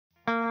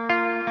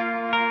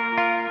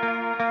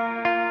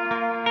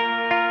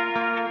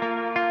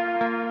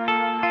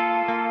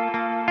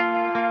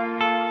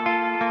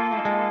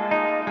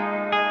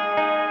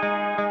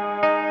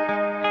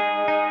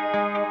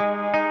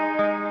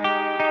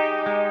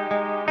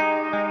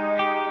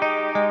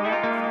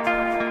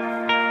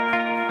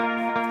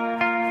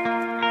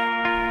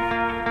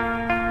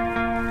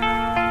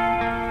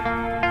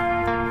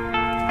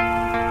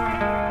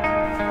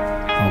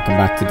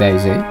back to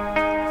DayZ.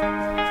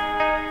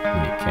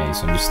 Okay,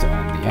 so I'm just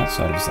on the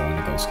outside of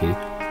Zelenogorsk.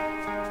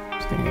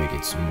 Just gonna go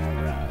get some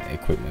more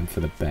equipment for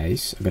the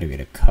base. I've got to get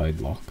a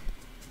code lock.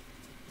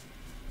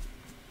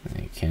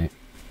 Okay.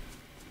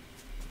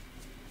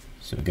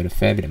 So we got a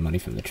fair bit of money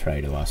from the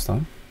trader last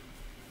time.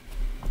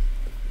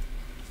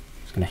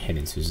 Just gonna head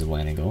into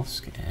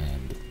Zelenogorsk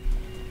and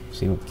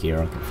see what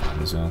gear I can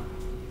find as well.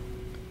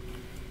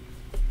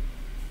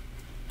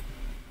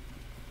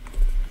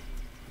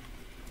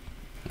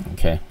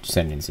 Okay, just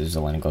heading into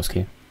Zelenogorsk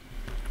here.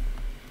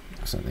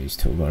 Looks like these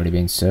two have already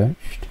been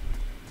searched.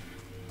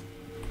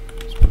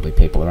 There's probably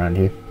people around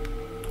here.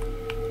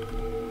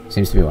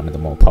 Seems to be one of the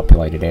more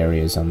populated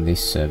areas on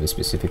this server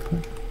specifically.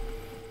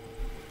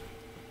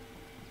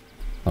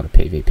 A lot of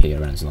PvP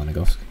around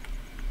Zelenogorsk.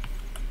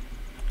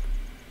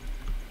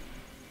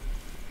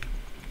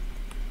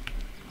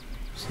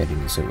 Just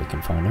heading to see what we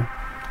can find out.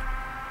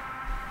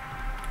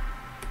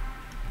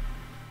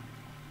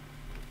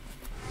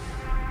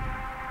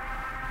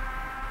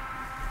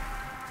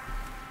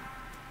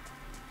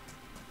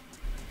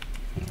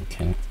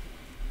 Okay.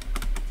 A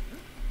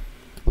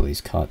couple of these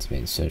carts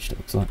being searched, it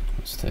looks like.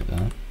 Let's take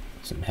that.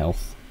 Some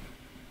health.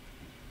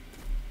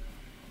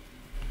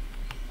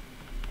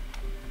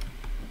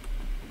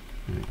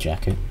 And a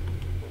jacket.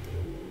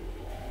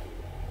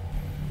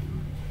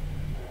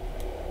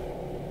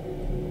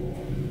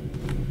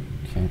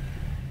 Okay.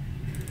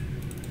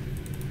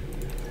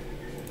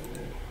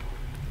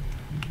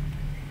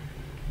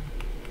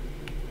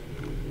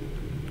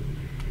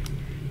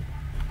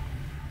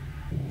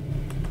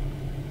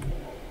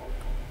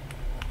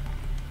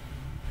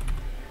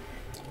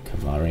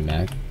 Cavalry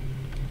mag.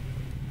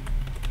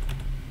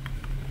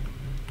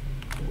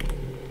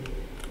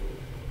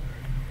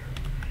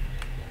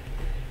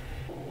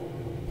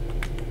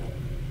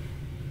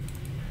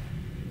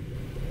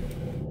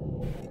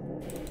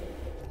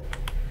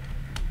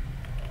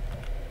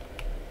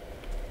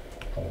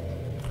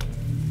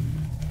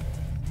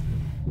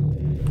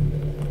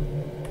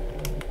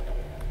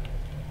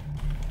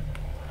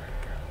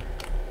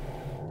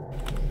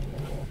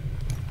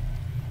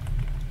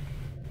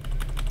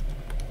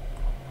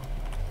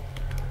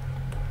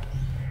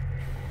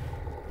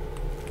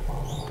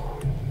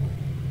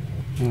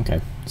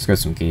 Okay, let's go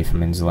some gear from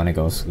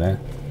Zelenogorsk there.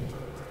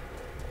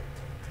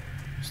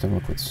 Just have a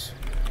look what's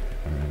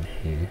around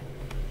here.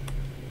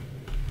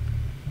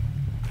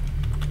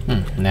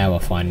 Now I'll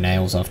find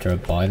nails after I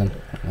buy them.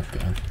 Oh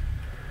god.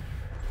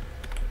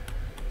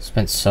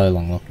 Spent so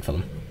long looking for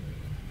them.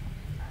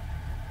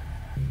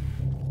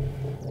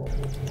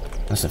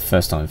 That's the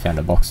first time I found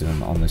a box of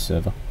them on the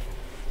server.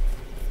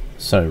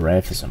 So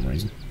rare for some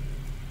reason.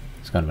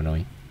 It's kind of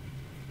annoying.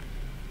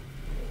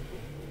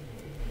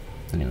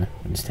 Anyway,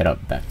 we'll just head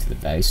up back to the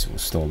base. We'll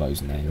store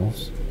those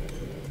nails.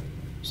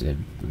 So they're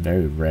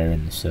very rare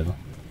in the server.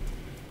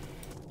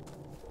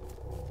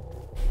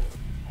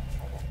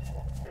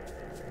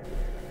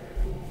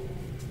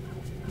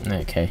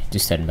 Okay,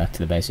 just heading back to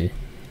the base here.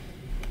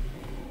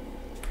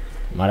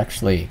 Might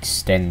actually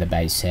extend the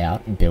base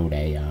out and build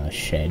a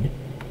shed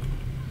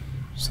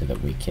so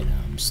that we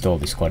can store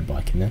the squad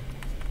bike in there.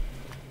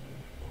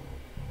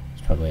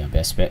 It's probably our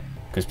best bet.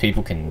 Because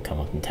people can come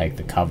up and take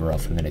the cover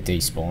off and then it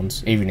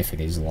despawns, even if it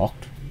is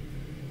locked.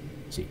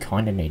 So you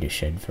kind of need a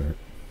shed for it.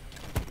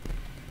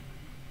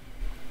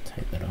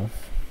 Take that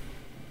off.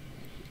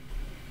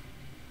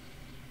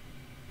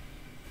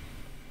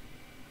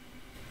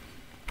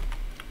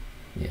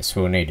 Yes,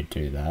 we'll need to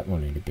do that. We'll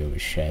need to build a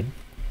shed.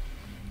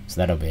 So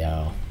that'll be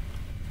our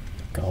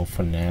goal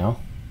for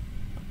now.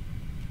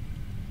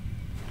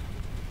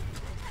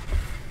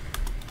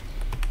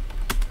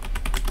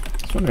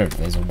 I wonder if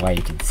there's a way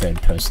you can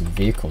third-person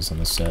vehicles on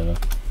the server.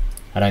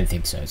 I don't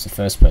think so, it's a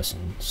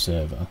first-person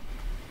server.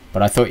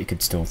 But I thought you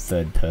could still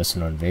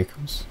third-person on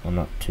vehicles. I'm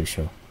not too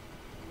sure.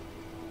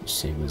 Let's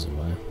see if there's a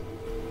way.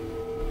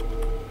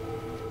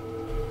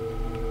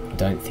 I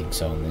don't think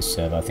so on this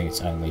server, I think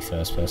it's only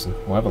first-person.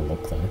 We'll have a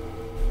look though.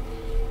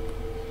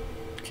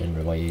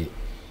 Generally,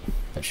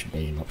 that should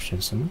be an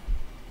option somewhere.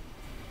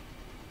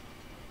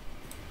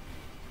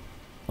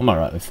 I'm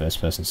alright with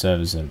first-person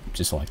servers, I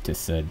just like to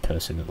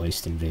third-person at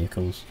least in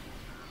vehicles.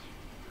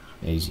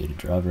 Easier to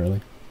drive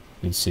really.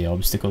 You can see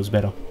obstacles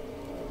better.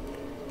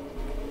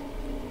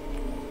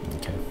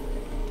 Okay.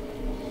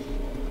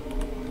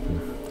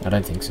 I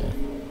don't think so.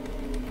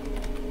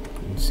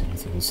 Don't see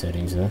anything in the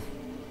settings there.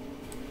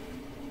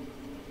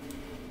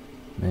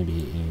 Maybe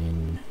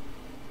in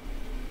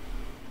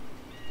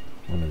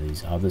one of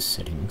these other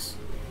settings.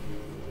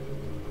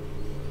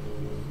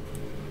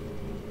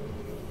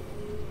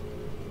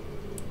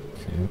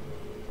 Okay.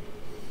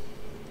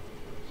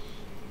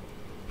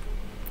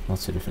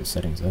 Lots of different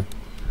settings there.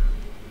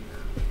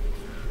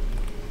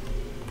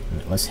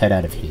 Right, let's head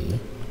out of here.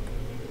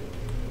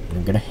 And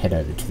I'm going to head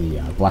over to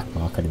the black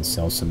market and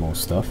sell some more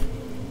stuff.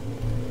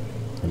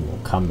 And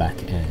we'll come back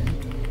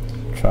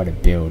and try to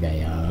build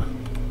a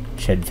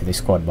shed for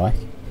this quad bike.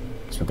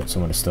 So we've got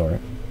somewhere to store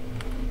it.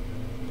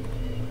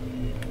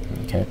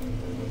 Okay.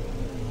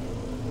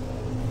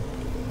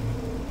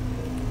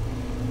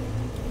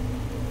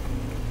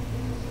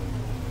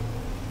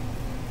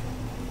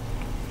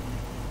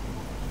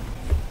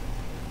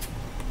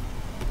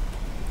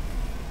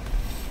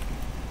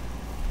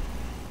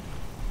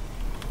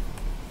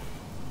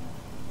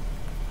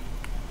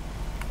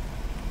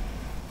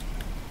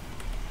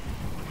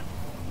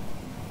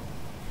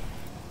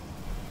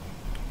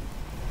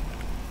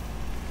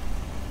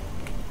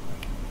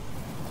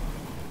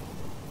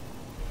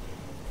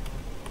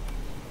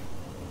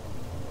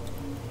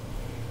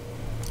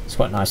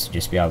 quite nice to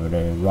just be able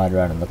to ride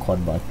around on the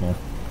quad bike now.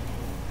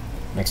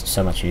 Makes it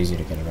so much easier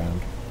to get around.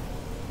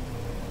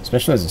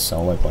 Especially as a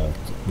solo player,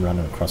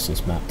 running across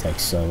this map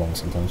takes so long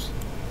sometimes.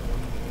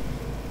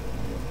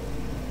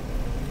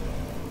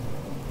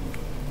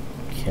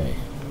 Okay.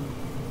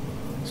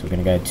 So we're going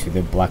to go to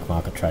the black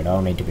market trade.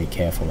 I'll need to be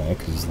careful there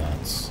because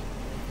that's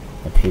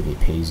a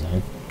PvP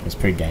zone. It's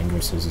pretty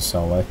dangerous as a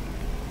solo.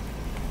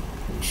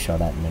 Been shot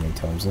at many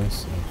times there,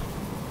 so...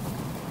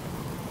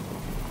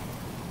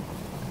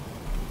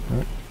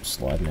 Oh,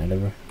 sliding out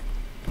over.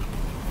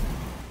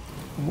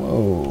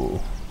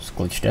 Whoa! Just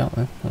glitched out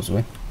there. That was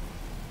weird.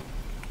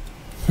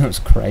 That was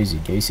crazy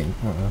decent.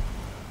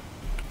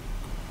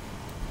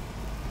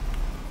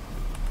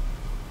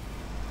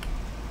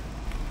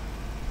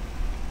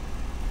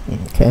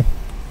 Okay.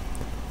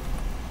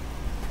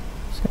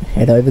 So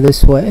head over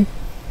this way.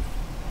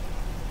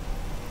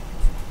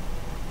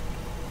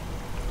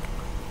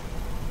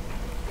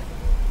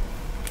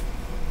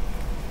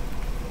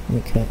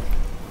 Okay.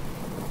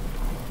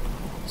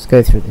 Let's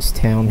go through this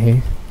town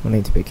here. I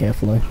need to be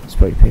careful though. There's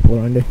probably people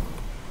around here.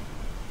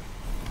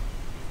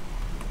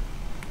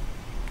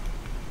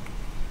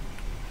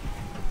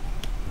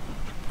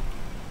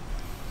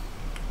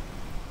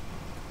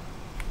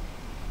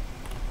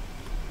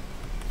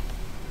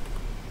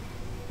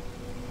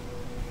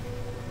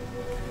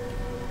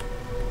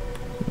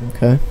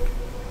 Okay.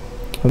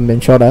 Haven't been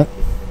shot at.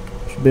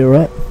 Should be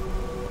alright.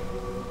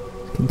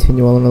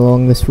 Continue on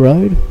along this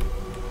road.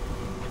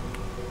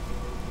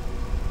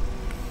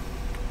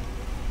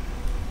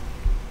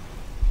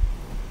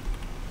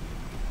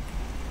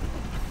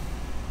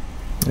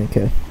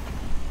 Okay.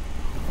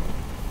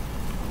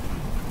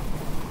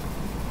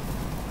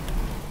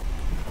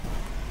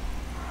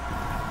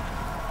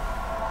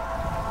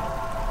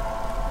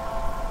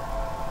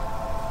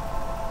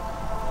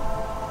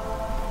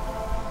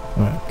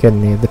 Alright,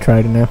 getting near the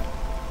trader now.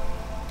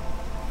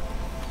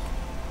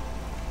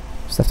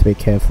 Just have to be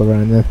careful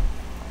around there.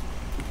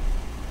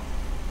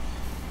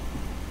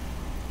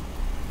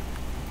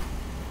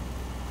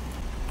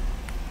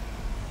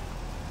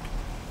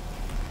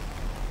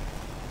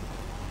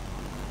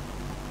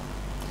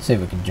 See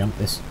if we can jump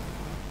this.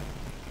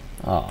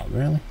 Oh,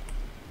 really?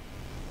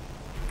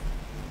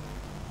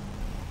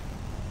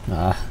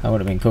 Ah, that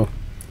would have been cool.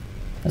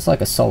 That's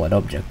like a solid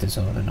object,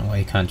 so I don't know why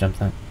you can't jump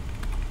that.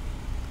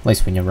 At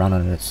least when you're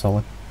running it, it's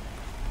solid.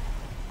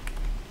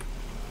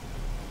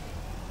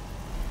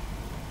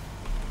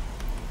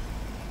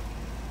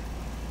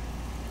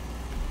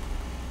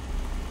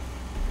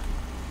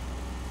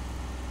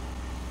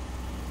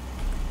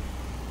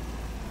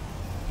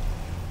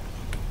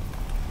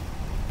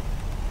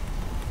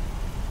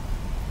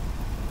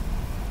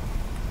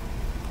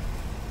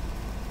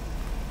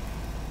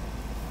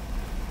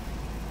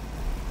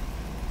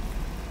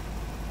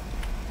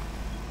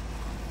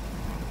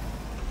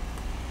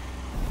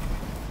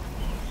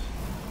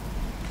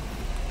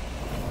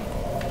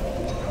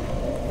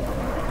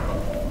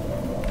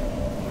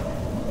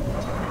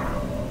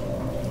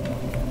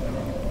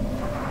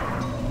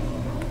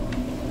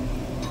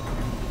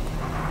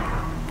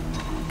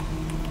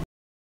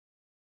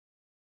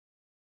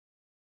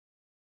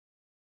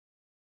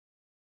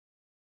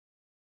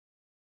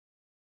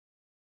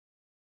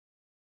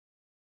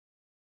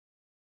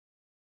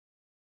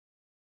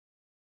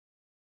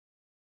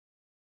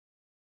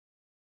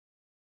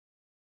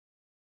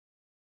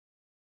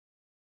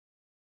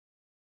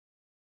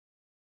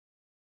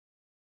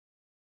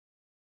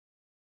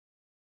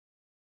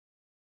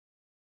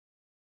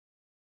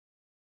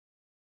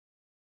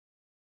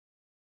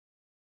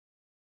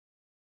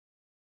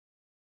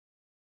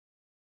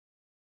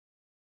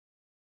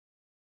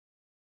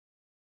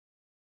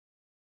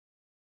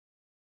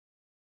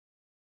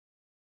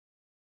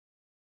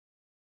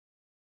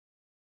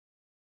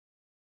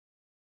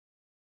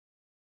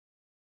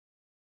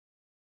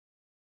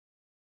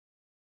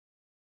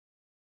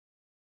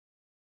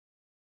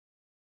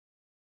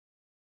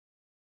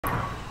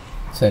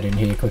 Let's head in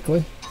here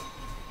quickly.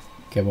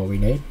 Get what we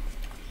need.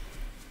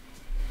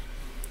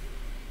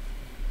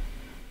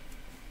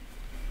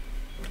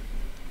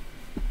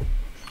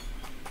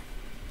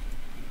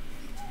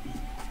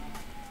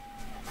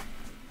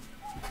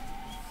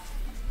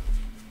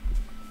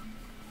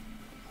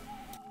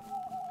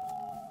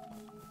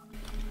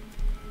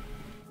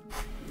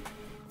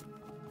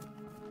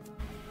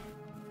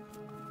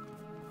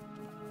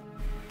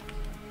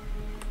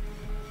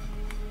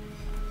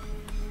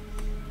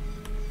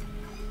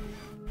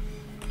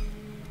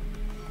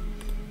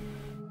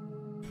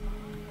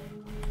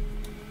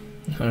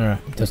 Alright,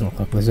 it doesn't look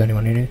like there's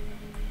anyone in here.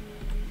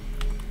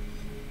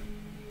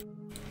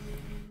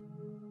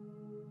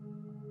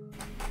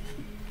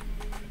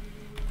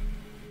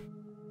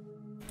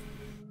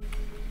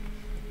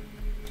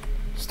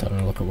 Just having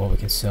a look at what we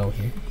can sell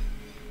here.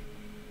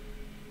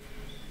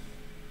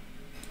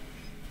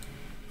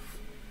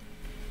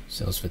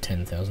 Sells for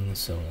 10,000,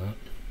 let's sell that.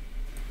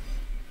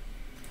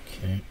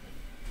 Okay.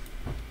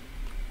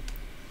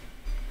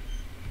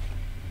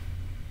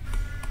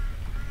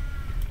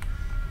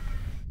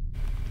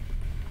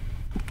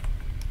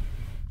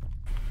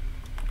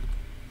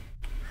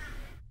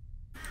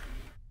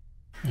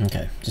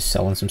 Okay, just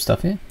selling some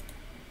stuff here.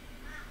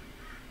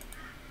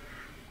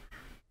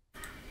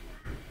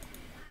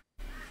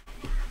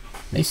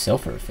 They sell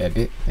for a fair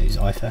bit, these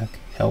IFAC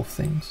health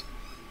things.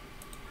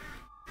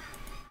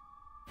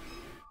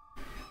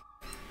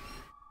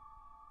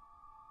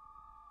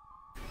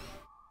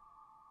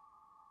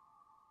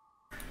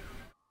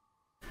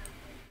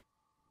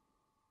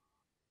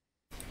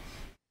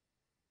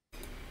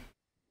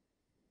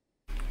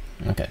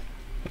 Okay,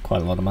 got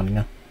quite a lot of money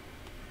now.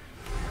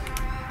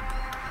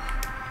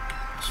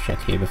 Let's check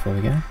here before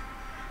we go.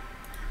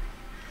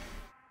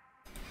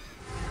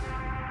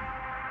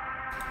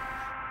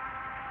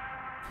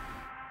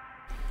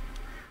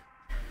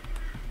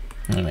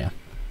 There we are.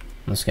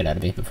 Let's get out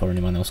of here before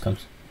anyone else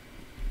comes.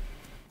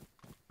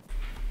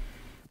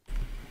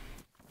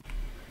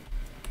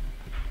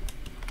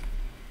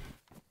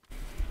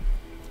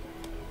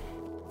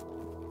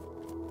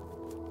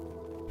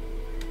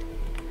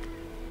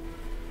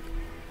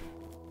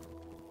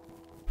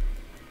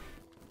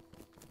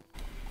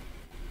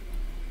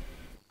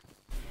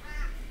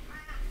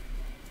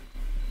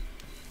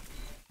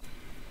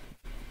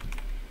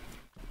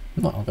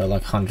 Well, I'll go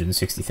like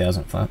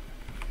 160,000 for that.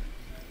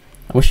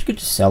 I wish you could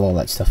just sell all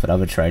that stuff at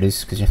other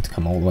traders, because you have to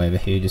come all the way over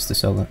here just to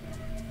sell that.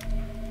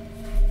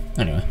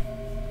 Anyway.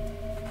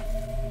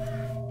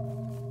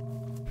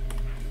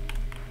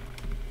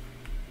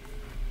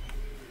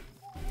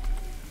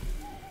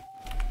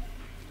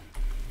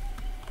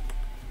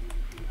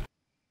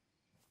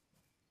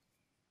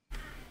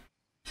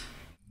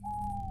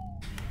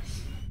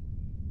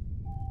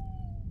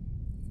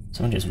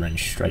 Someone just ran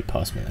straight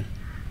past me then.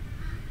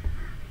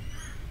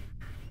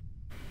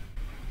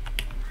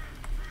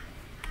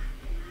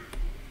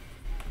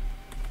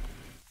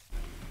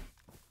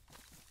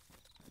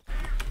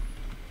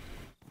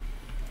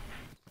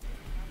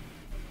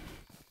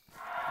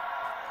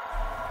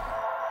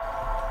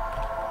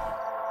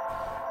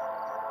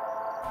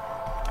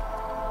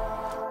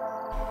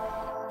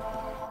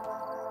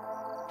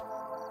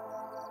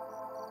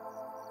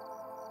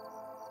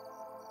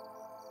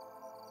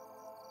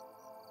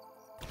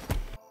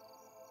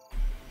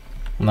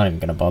 I'm not even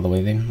going to bother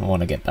with him. I want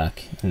to get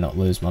back and not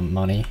lose my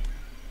money.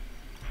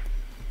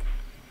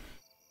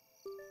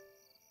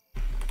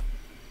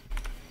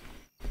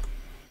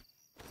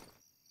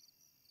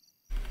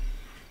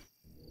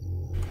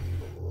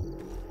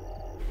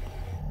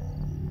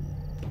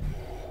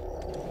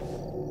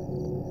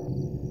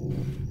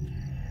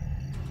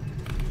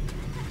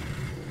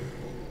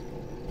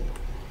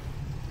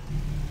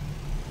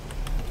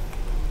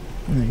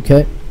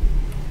 Okay,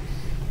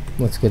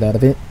 let's get out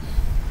of it.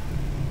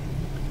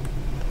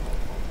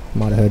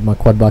 Might have heard my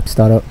quad bike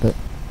start up, but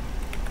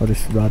I'll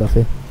just ride off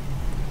here.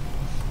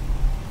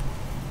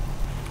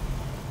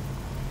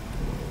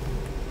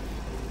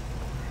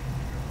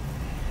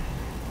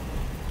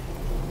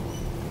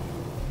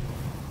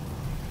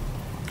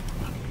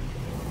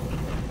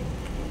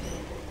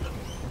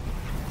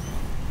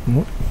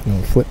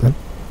 I'll flip them.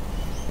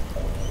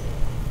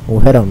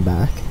 We'll head on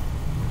back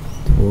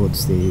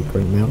towards the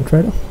Green Mountain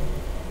Trader,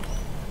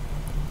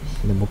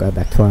 and then we'll go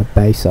back to our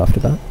base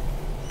after that.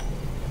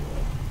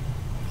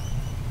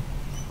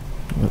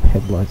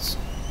 Headlights.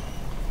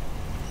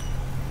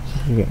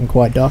 It's getting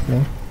quite dark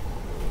now.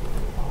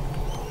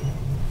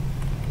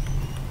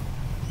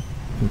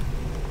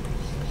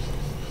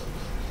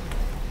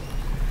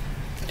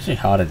 It's actually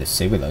harder to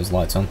see with those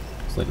lights on.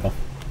 Let's leave it off.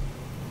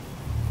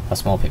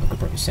 Plus more people could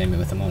probably see me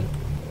with them on.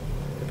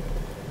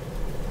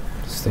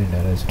 Stand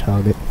out as a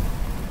target.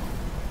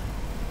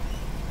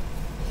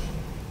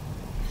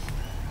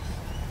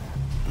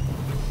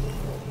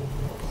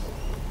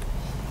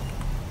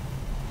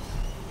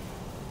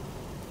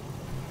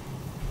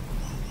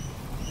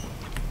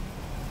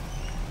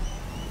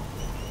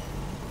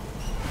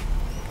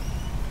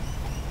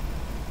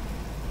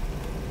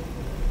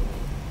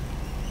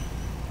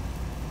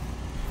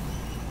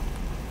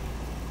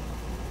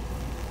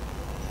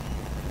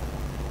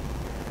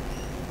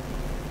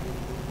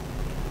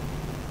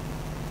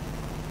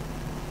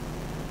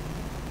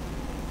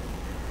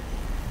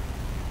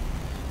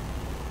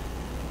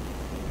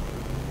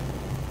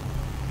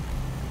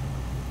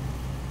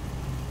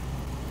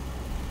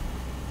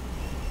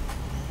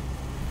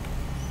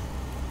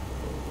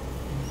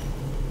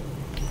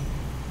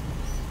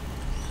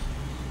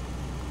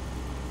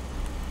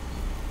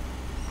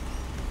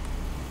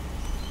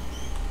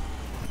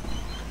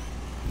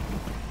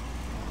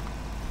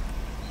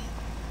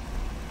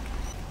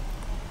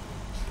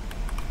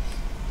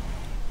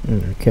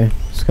 Okay,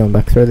 just going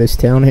back through this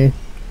town here.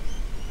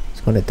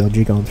 It's kind of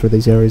dodgy going through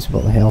these areas with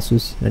all the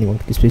houses. Anyone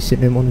could just be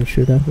sitting in one and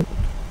shoot at it.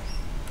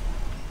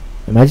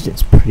 I imagine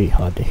it's pretty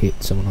hard to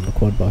hit someone on the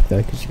quad bike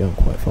though, because you're going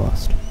quite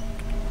fast.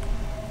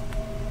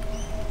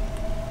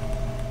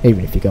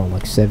 Even if you're going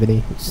like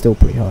 70, it's still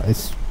pretty hard.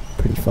 It's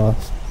pretty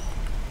fast.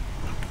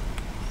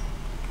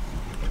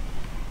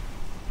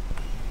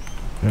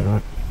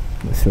 Alright,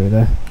 we're through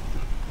there.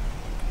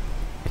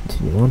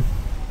 Continue on.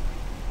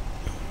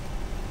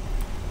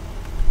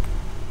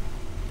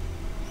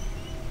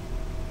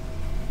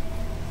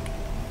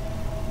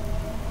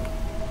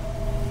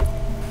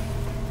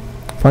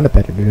 find it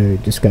better to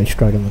just go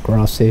straight on the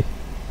grass here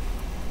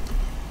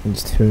and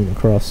just turn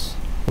across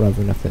rather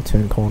than have to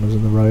turn corners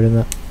in the road and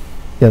that.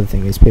 The other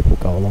thing is people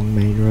go along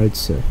main roads,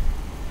 so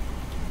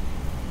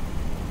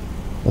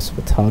less of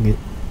a target.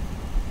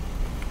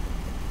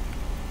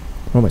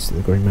 Almost to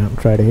the Green Mountain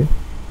Trader here.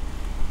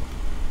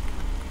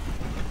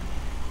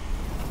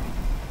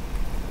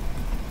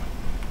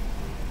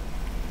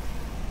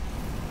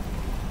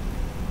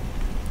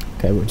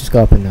 Okay, we'll just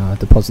go up and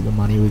deposit the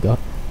money we got.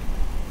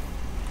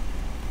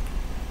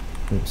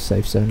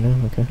 Safe zone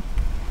now, okay.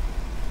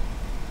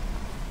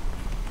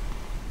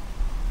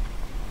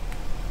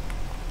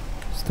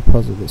 Let's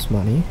deposit this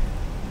money.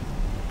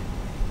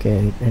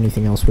 Get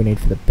anything else we need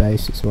for the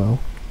base as well.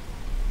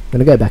 I'm going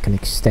to go back and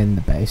extend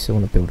the base. I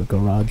want to build a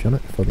garage on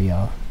it for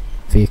the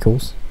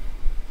vehicles.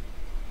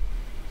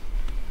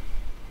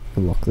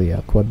 I'll lock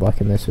the quad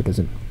bike in there so it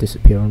doesn't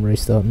disappear on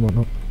restart and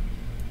whatnot.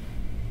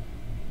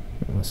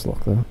 Let's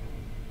lock that.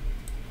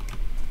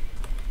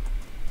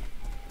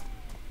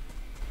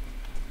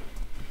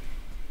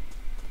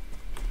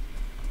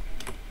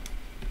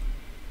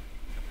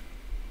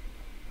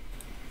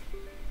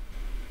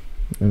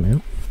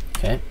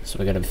 Okay, so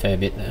we got a fair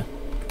bit there.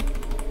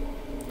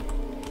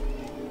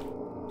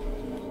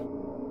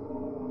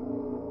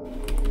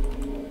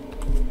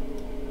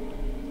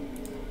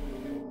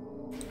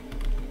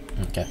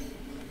 Okay.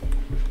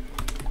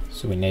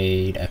 So we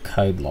need a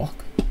code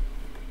lock.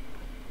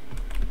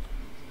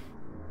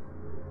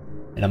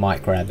 And I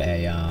might grab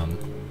a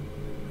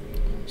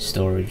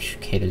storage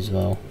kit as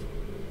well.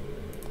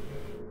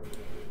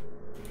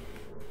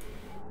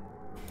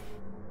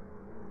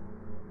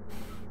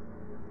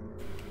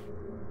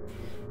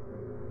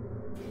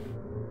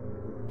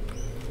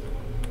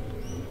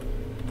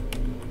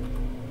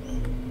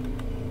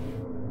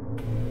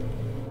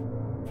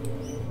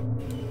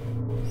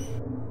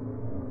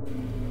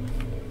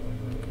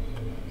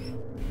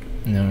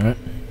 Alright,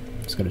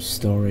 it's got a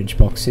storage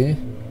box here.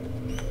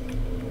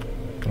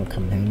 That'll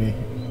come in handy.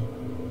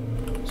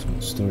 Some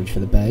more storage for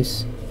the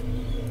base.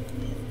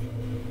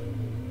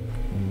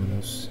 And what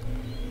else?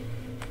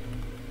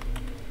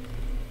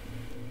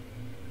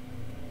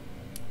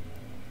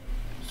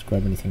 Let's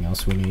grab anything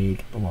else we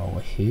need while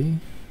we're here.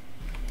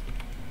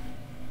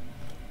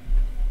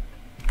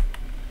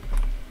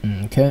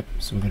 Okay,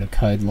 so we've got a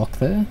code lock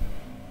there.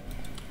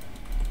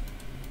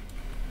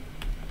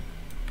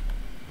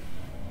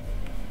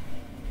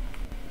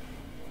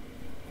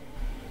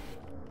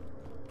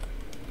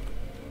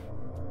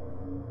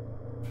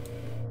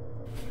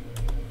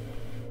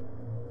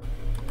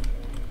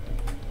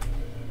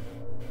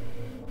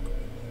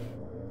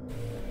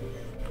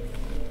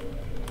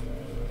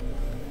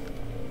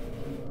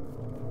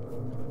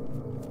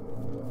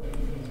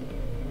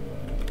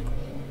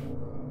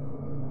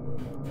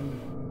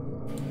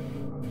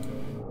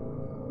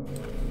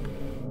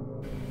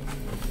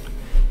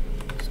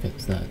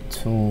 Fix that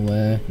tool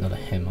there, not a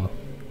hammer.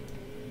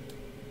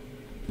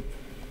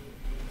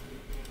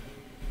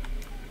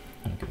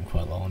 I'm getting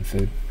quite low on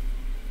food.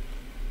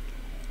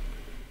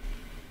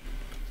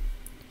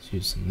 Let's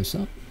use some of this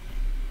up.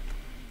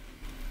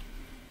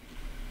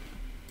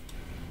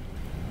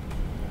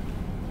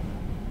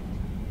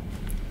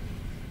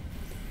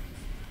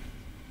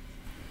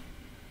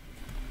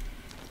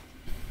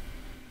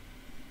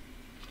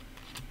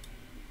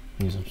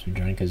 Use up some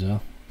drink as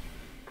well.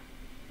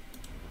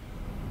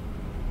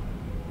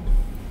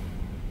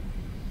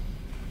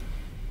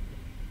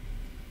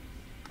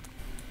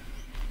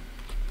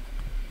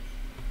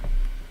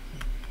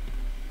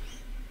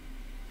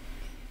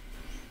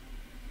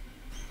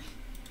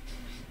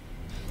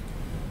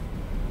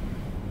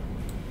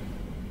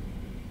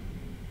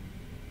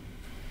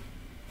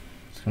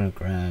 I'm going to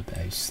grab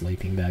a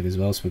sleeping bag as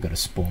well, so we've got a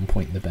spawn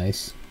point in the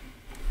base.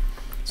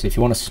 So if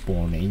you want to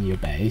spawn in your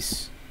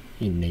base,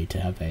 you need to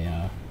have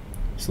a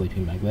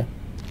sleeping bag there.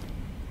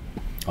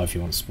 Or if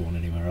you want to spawn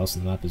anywhere else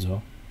in the map as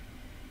well.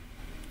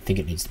 I think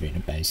it needs to be in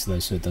a base though,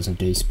 so it doesn't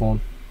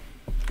despawn.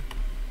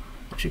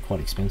 Actually quite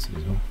expensive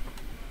as well.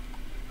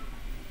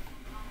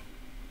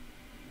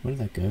 Where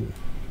did that go?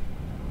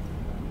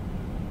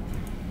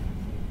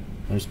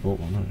 I just bought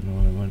one, I don't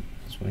know where it went.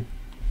 That's weird.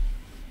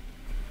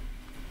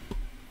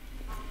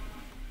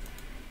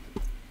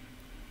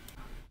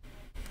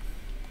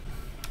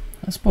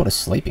 I just bought a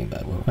sleeping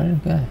bag. Where did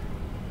it go?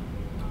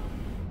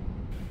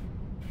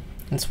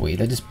 That's weird.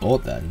 I just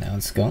bought that and now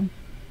it's gone.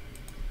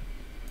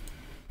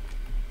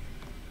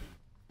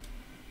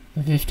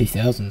 The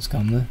 50,000's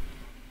gone there.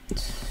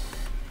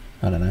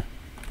 I don't know.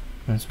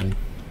 That's weird.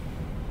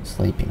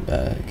 Sleeping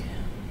bag.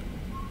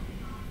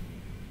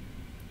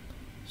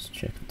 Let's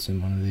check if it's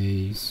in one of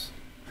these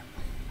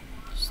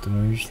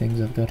storage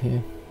things I've got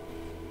here.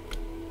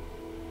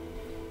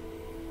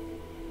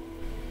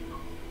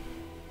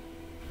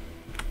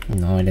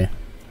 No idea.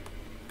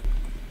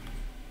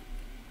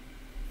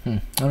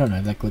 I don't know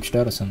if that glitched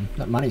out or something.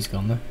 That money's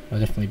gone though. I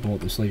definitely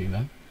bought the sleeping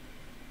bag.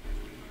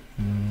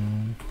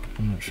 I'm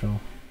not sure.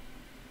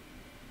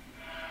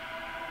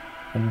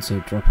 I didn't see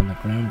it drop on the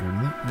ground or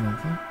anything. I don't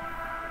think.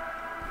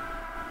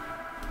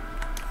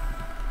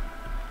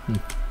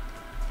 Let's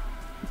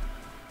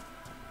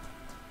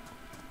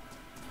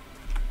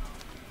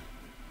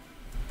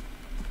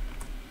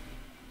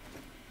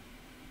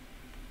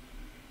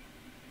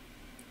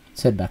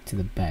head back to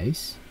the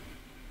base.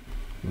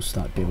 We'll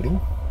start building.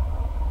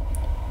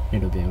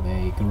 Need to build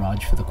a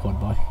garage for the quad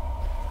bike.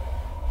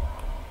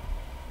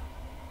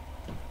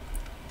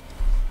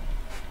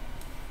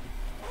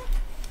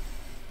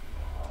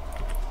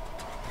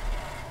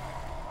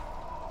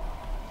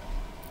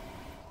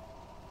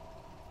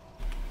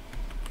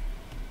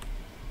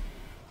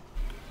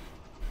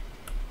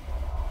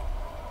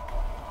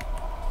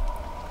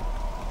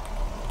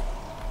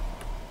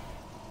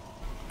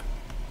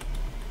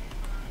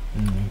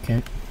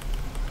 Okay.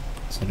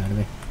 Let's head out of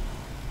here.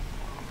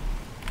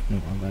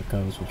 Not what that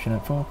guy was watching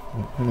out for.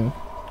 Anyway.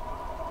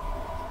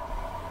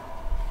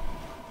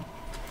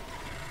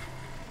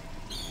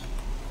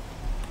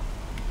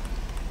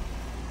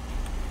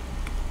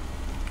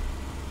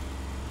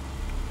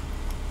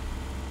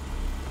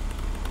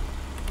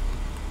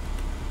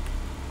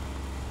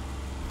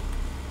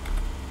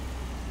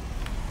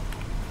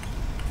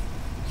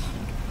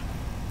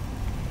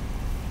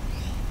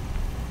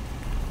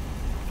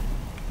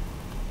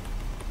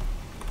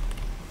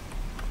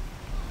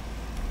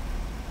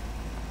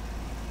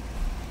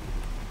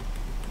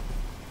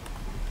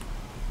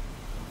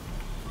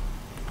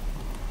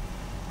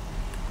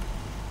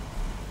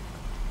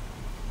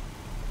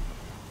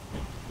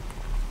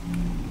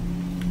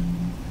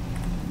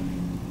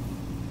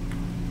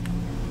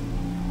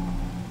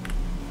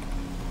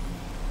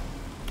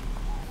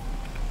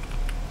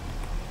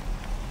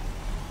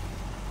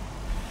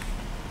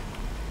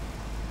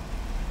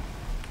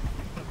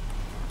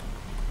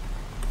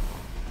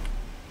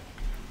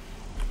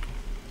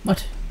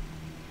 What?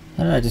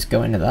 How did I just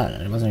go into that?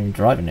 I wasn't even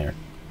driving there.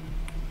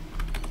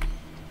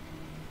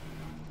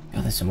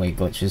 Oh, there's some weird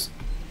glitches.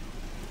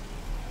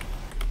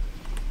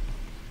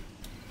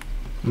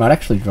 Might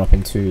actually drop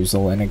into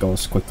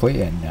Zelenagos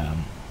quickly and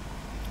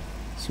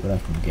see what I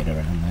can get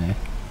around there.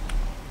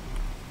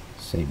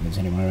 See if there's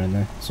anyone around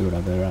there. See what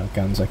other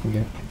guns I can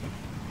get.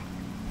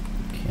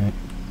 Okay.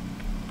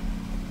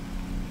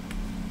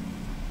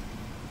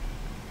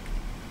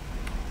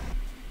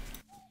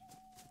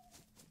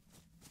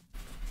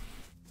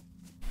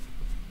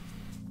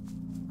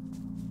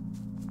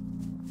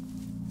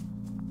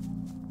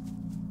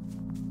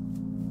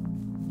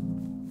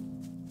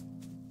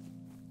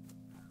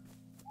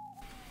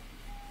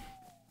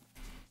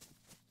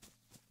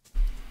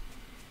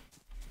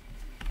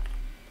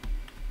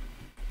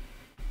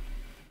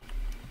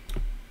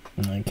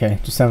 Okay,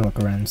 just having a look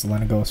around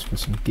Zelenagos for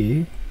some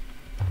gear.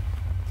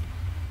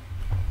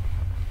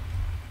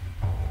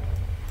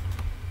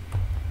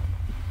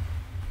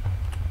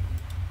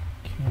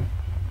 Okay.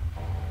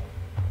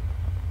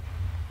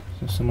 Is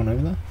there someone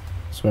over there?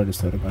 I swear I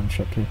just heard a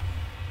gunshot too.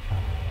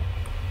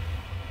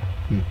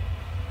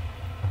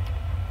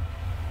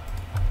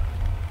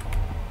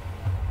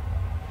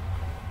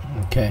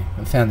 Okay,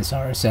 I found this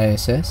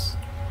RSASS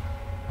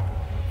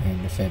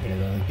and a fair bit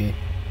of other gear.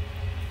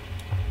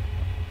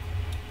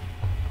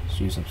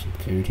 Use up some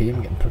food here.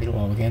 I'm getting pretty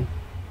low again.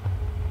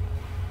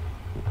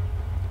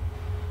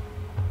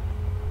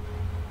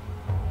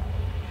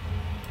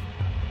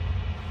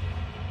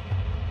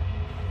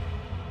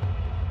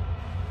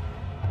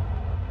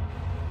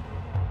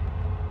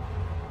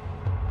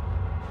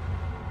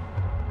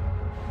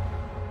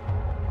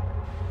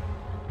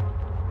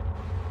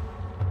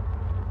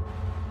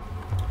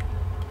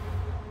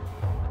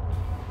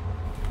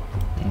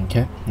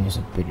 Okay, here's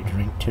a bit of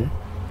drink too.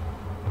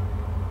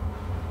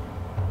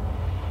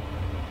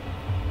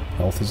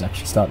 Health is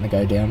actually starting to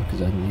go down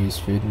because I haven't used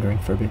food and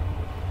drink for a bit.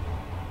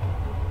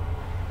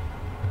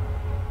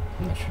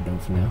 And that should do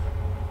it for now.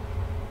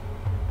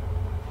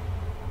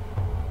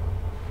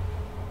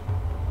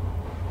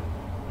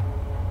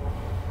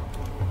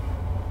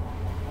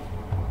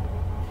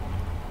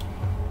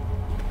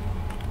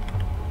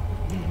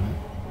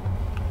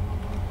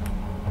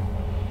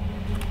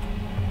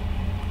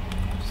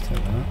 Just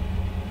take that.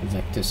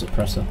 Vector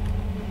suppressor.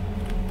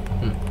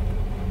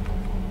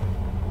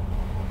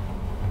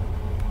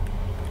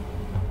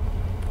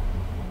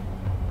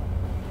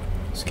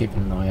 Just keeping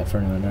an eye out for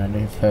anyone around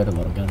here. I've heard a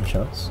lot of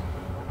gunshots.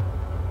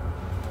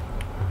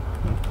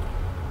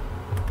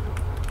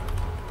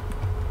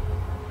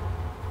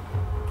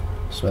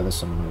 I swear there's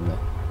someone over there.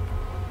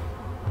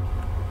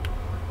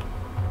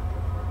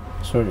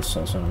 I swear I just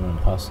saw someone run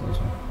past there as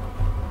well.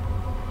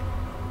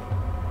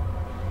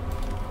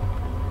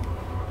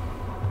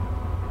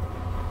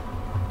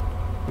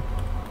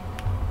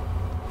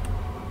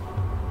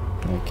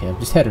 Okay, I've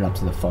just headed up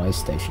to the fire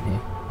station here,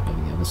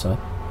 over the other side.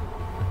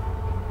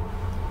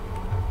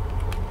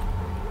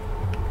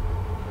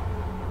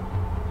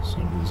 See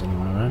if there's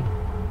anyone around.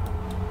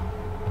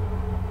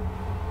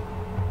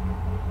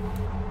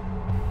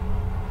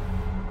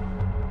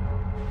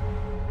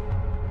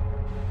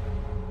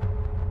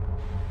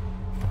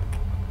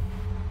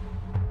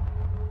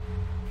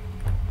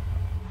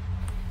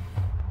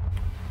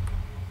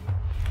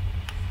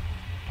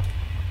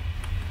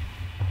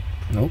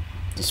 Nope.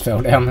 Just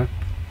fell down there.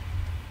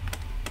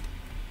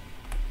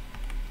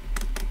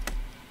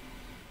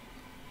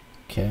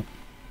 Okay.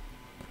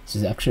 This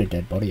is actually a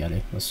dead body out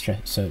here. Let's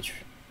search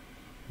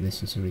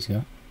this and see what he's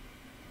got.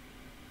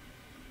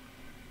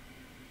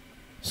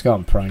 Let's go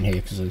on prone here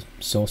because I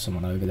saw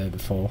someone over there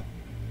before.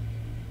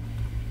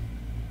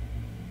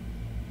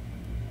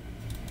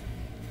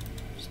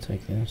 Just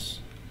take this.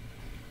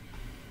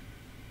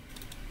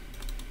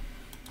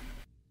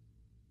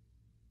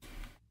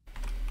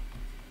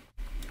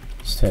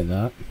 Let's take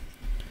that.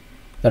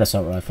 That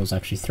assault rifle is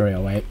actually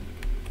 308.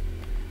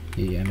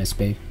 The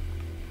MSB.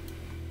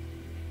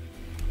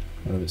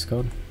 Whatever it's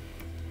called.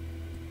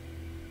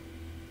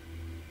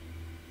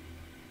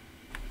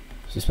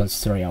 This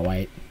one's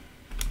 308.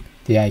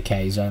 The AK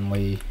is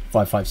only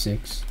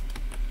 556.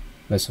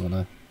 There's someone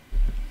there.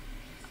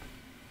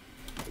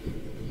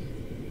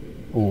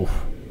 Ooh.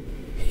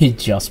 He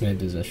just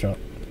moved as a shot.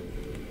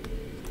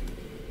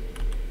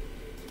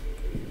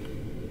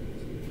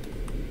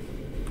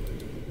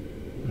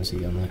 Where's he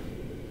going there?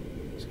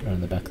 He's going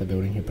around the back of the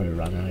building. He'll probably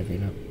run over you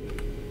now.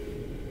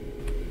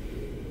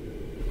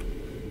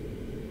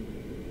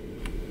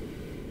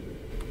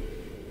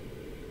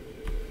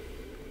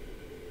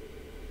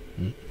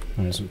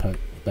 He hasn't poked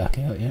back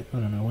out yet. I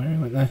don't know where he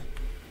went there.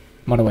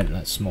 Might have went in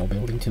that small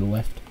building to the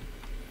left.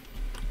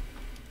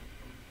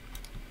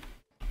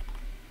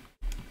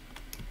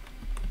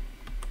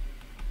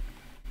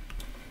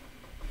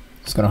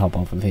 Just gonna hop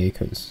off of here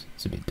because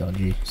it's a bit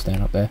dodgy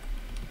staying up there.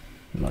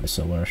 You might have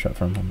saw where I shot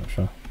from, I'm not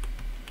sure.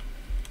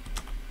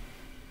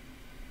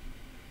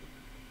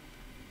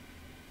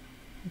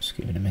 Just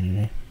give it a minute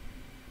here.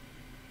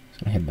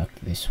 Just gonna head back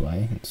this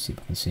way and see if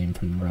I can see him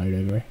from the road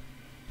over here.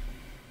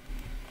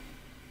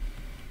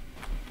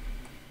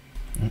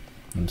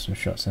 And some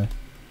shots there.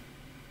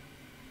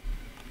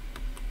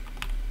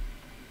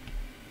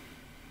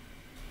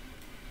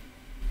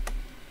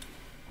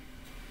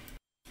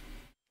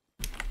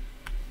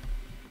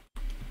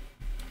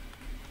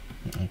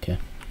 Okay,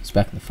 it's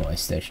back in the fire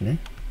station here.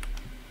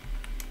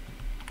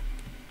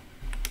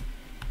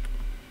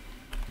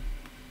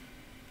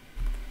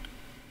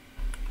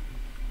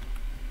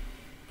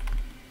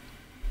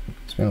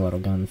 There's been a lot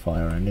of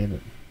gunfire around here,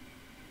 but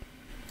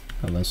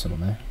oh, there's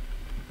someone there.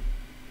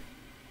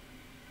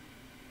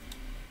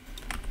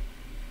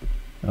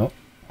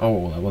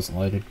 Oh, that wasn't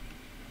loaded.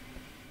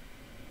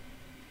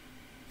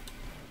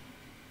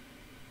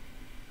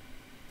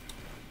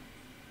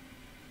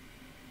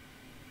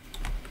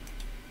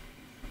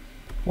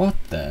 What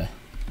the?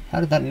 How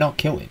did that not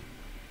kill him?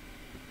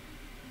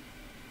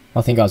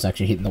 I think I was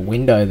actually hitting the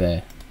window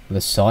there.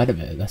 The side of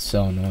it. That's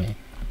so annoying.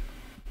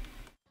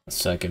 That's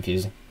so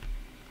confusing.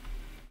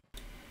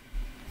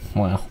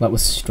 Wow, that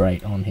was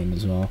straight on him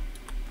as well.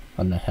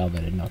 I don't know how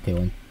that did not kill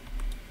him.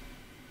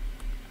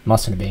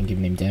 Mustn't have been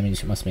giving him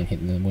damage, it must have been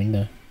hitting the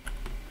window.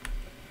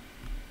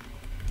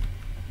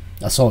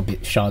 I saw a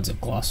bit shards of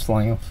glass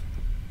flying off.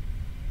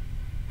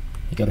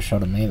 He got a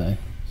shot on me though.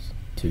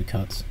 2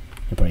 cuts.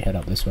 He'll probably head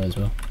up this way as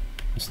well.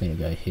 Just need to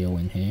go heal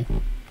in here.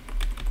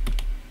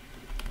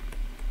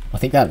 I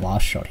think that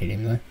last shot hit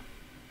him though.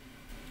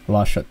 The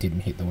last shot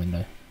didn't hit the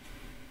window.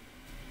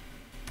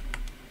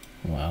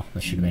 Wow,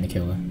 that should have been a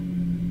kill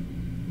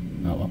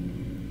though. Oh well.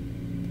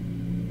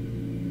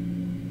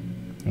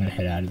 I'm gonna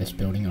head out of this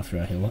building after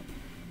I heal up.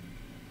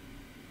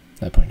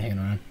 No point hanging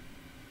around.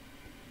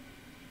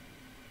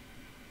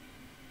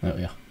 There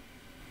we are.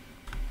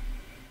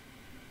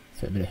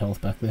 Fair bit of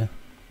health back there.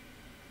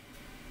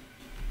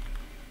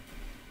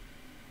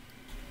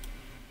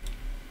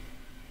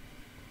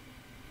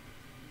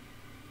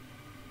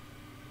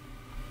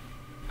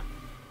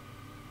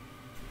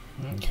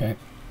 Okay.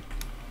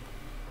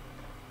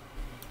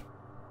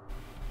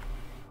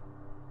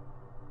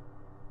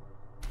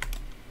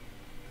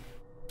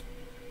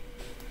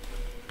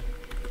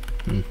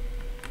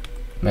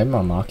 Maybe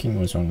my marking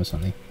was wrong or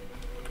something.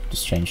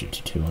 Just changed it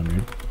to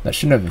 200. That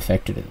shouldn't have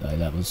affected it though,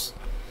 that was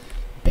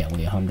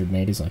barely 100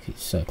 meters, like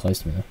it's so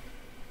close to me though.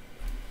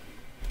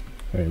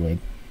 Very weird.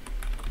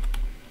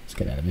 Let's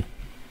get out of here.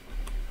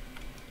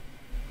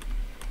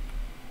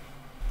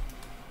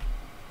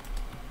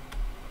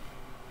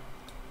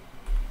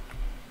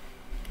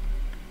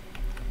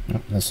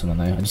 Oh, there's someone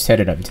there. I just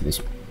headed over to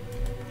this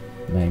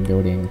main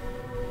building.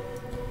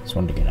 Just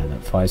wanted to get out of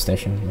that fire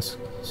station. Let's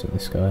see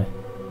this guy.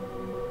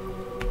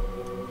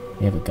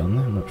 You have a gun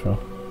there? I'm not sure.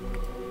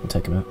 I'll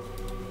take him out.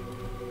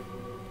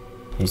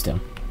 He's down.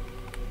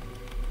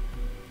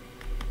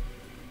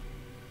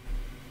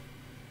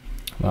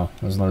 Wow,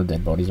 there's a lot of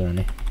dead bodies around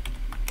here.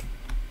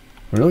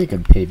 Really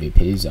good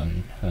PvP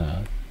zone,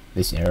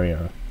 this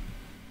area,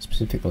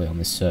 specifically on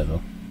this server,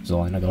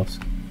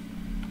 Zelenogosk.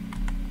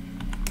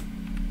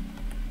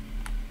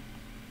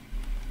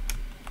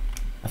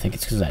 I think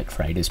it's because that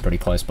trade is pretty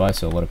close by,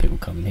 so a lot of people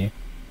come in here.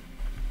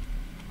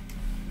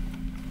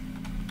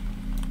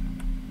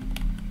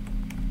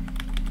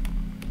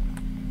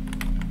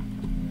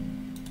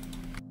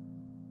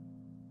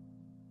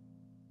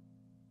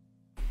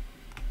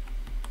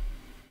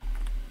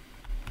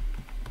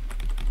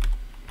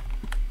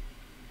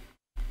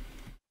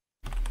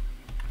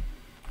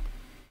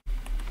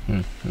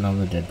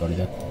 Another dead body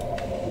there.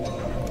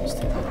 Let's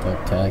take that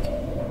dog tag.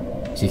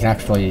 So you can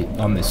actually,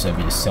 on this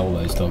server, you sell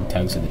those dog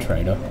tags to the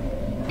trader.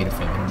 Get a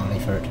fair bit of money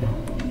for it too.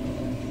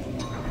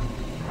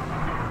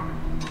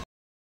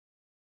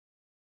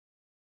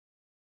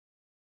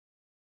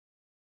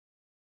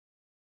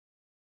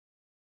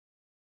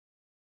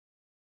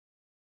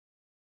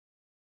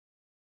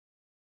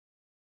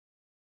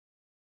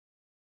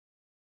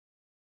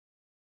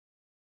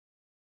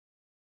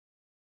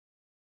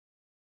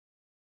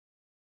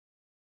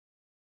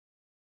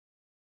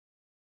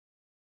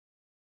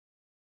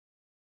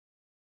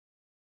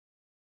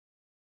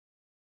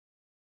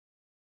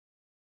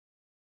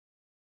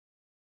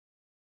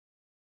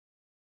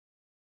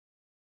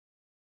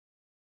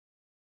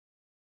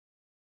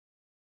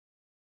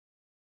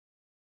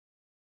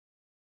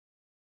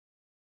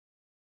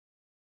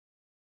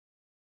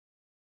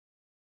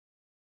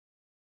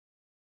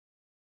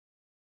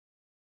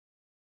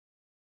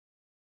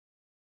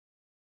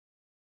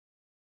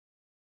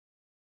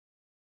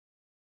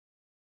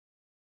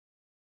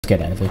 Get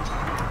out of here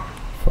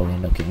before we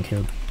end up getting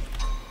killed.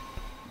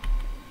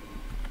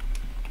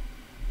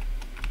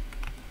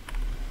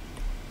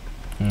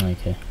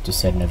 Okay,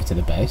 just heading over to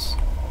the base.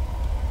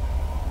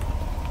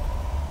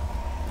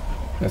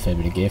 Got a fair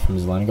bit of gear from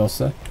his line goals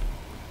though.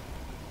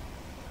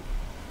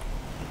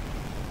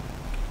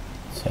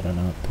 Let's head on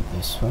up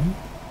this way.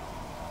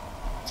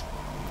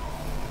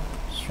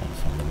 Just trying to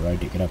find the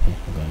road to get up here.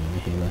 I'm going over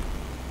here though.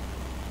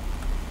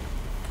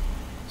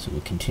 So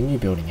we'll continue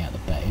building out the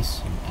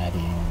base and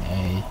adding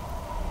a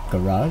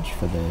garage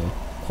for the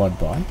quad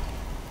bike.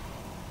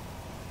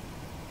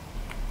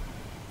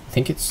 I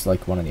think it's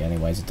like one of the only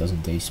ways it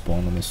doesn't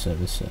despawn on this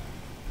server, so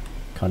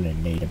kind of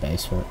need a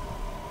base for it.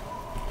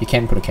 You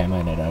can put a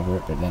camo net over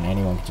it, but then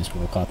anyone can just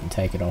walk up and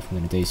take it off and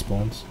then it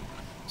despawns.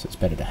 So it's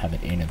better to have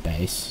it in a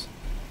base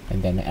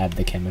and then add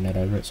the camo net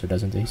over it so it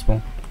doesn't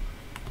despawn.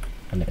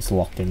 And then it's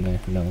locked in there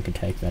and no one can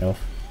take that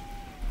off.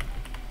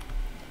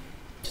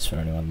 Just for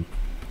anyone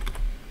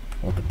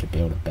looking to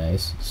build a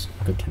base, it's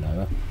good to know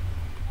that.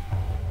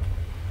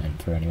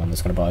 And for anyone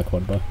that's going to buy a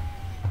quad bike.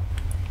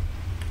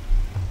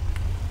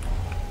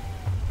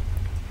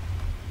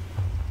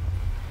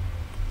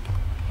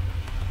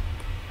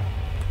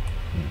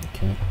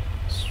 Okay,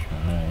 let's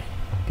try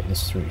get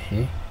this through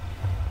here.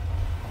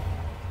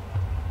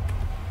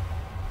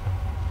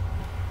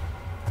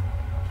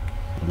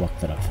 We'll lock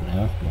that up for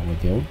now while we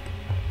build.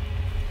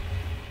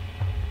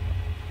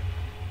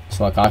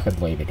 So like I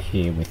could leave it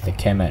here with the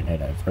camo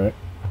net over it.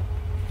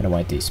 And it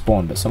won't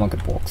despawn, but someone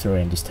could walk through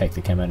and just take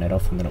the camo net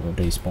off and then it will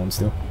despawn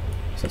still.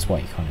 So that's why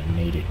you kind of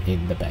need it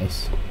in the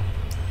base.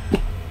 It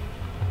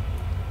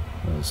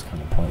was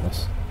kind of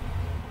pointless.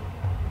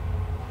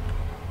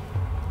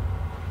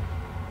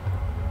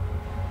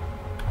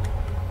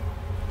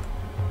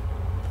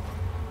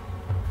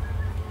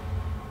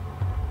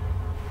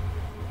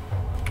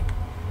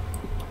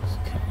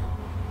 Okay.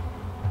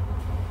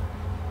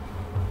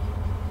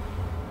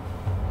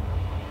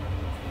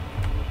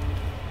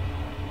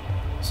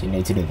 So you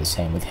need to do the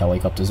same with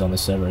helicopters on the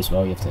server as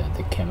well. You have to add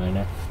the camo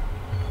net.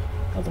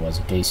 Otherwise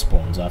it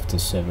despawns after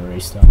server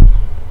restart.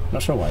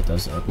 Not sure why it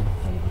does that. I don't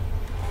know.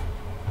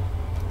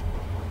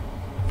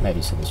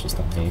 Maybe so there's just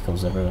not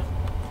vehicles everywhere.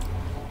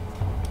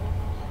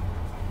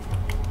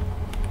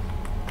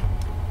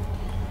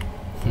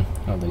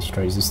 Oh, these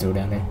trees are still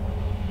down there.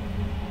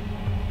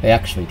 They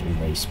actually do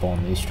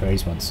respawn these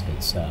trees once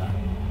it's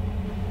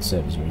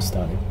server's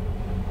restarted.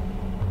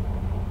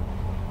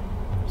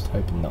 Just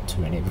hoping not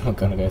too many of them are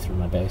going to go through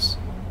my base.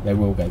 They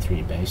will go through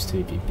your base too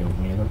if you build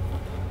near them.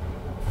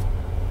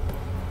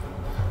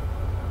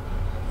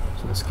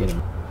 So let's get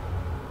them.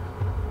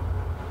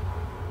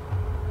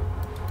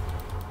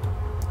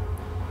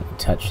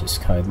 Attach this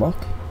code lock.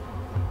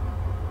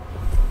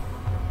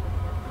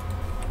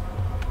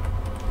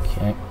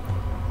 Okay.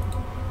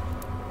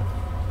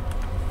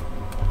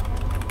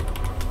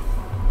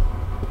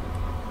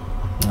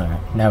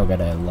 Alright, now we've got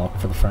a lock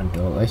for the front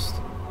door at least.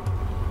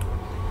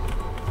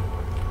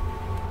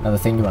 Another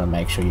thing you want to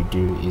make sure you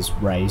do is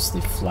raise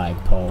the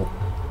flagpole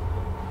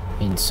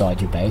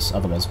inside your base,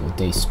 otherwise it will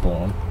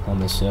despawn on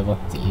this server.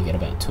 I think you get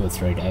about 2 or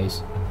 3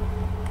 days.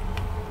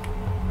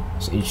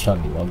 So each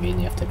time you log in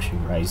you have to actually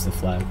raise the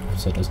flag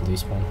so it doesn't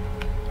despawn.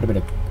 Got a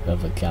bit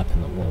of a gap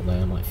in the wall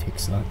there, I might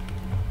fix that.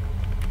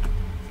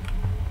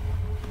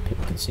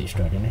 People can see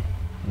straight in it.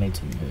 I need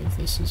to move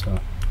this as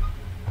well.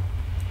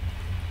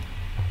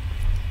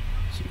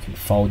 So you can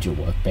fold your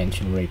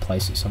workbench and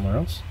replace it somewhere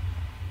else.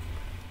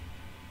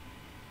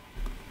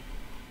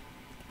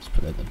 Just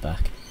put it at the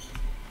back.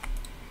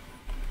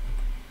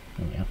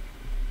 There we go.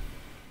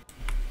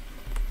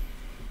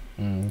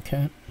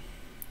 Okay.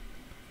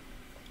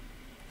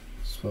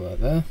 Just put that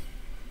there.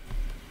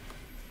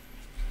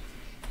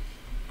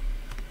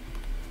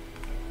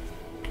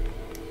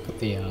 Got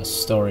the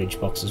storage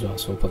box as well,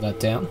 so we'll put that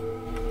down.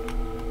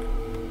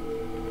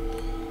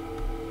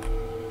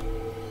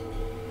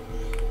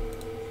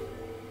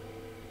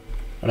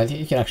 I don't think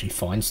you can actually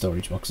find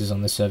storage boxes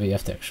on this server, you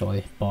have to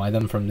actually buy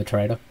them from the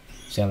trader.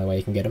 It's the only way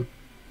you can get them.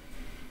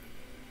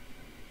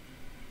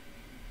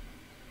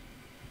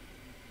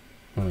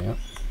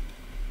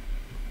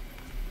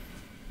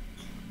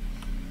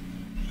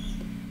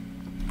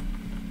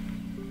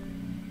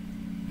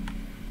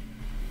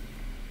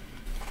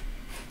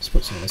 Let's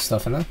put some of this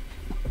stuff in there.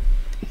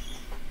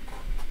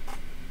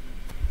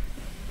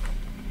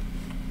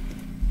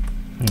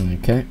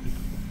 Okay.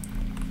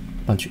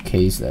 Bunch of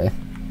keys there.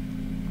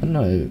 I don't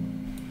know.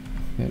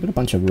 Yeah, I've got a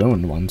bunch of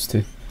ruined ones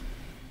too.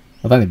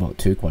 I've only bought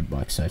 2 quad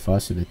bikes so far,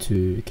 so the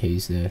 2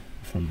 keys there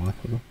from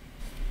Michael.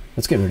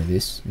 Let's get rid of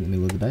this in the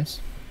middle of the base.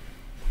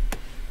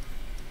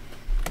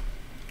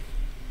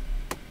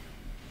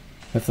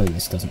 Hopefully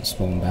this doesn't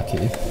spawn back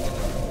here.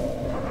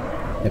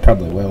 It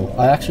probably will.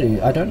 I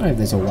don't know if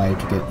there's a way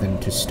to get them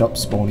to stop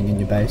spawning in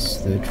your base,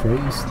 the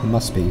trees. There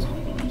must be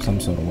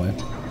some sort of way.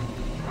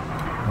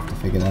 I'll have to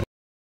figure that out.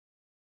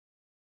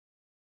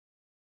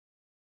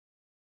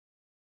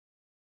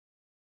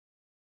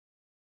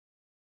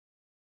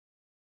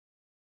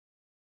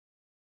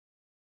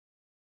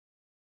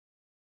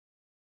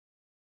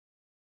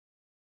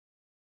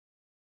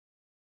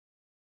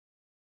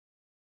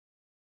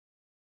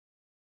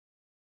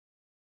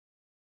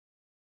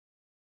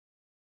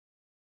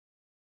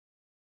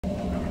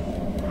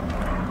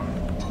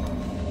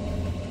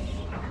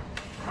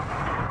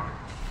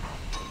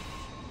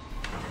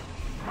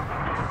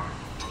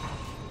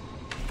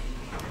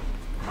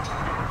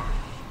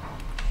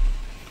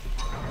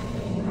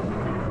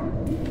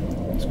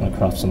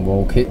 Craft some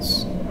wall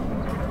kits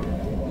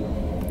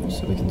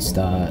so we can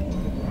start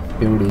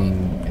building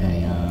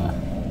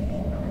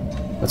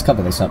a let's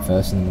cover this up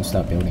first and then we'll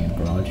start building a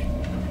garage.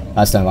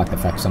 I just don't like the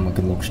fact someone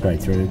can look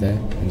straight through there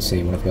and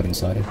see what I've got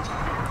inside it,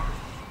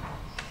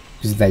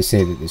 because if they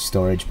see that there's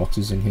storage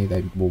boxes in here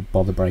they will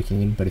bother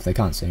breaking in, but if they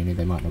can't see any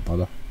they might not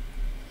bother.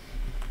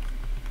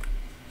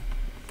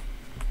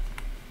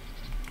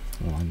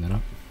 I'll line that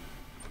up.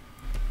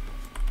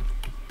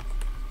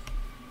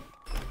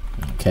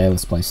 Okay,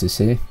 let's place this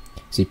here.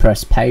 So you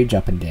press page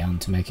up and down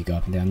to make it go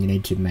up and down. You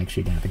need to make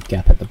sure you don't have a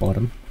gap at the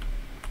bottom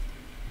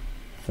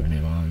for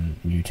anyone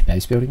new to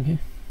base building here.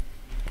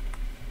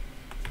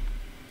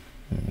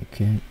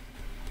 Okay.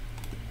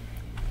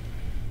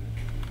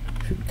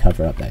 Should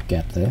cover up that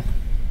gap there.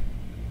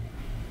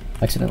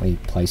 I accidentally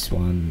placed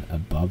one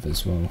above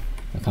as well.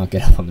 I can't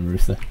get up on the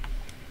roof there.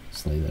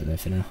 Just leave that there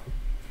for now.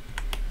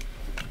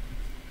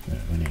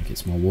 We need to get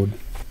some more wood.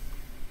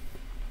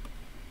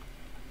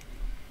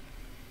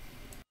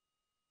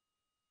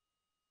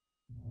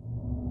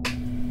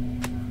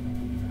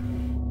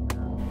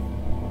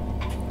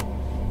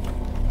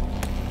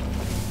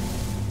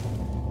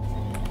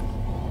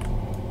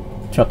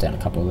 Chop down a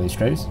couple of these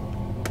trees.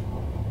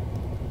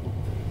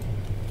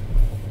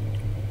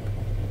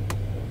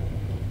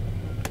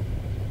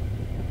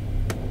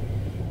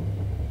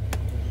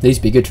 These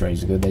bigger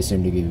trees are good, they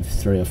seem to give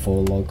 3 or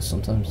 4 logs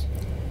sometimes.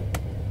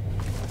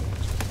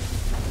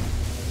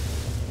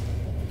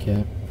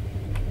 Okay.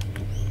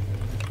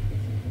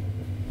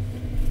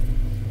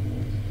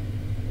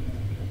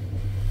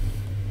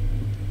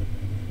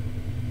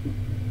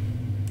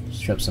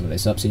 Just chop some of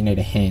this up, so you need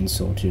a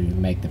handsaw to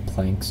make the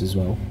planks as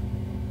well.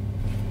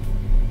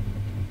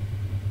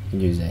 You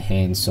can use a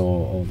handsaw,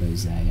 or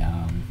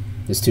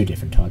there's 2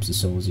 different types of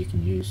saws you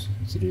can use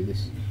to do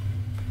this.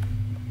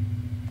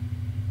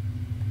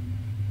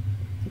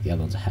 I think the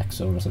other one's a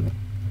hacksaw or something.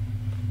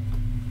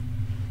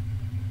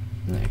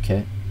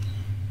 Okay.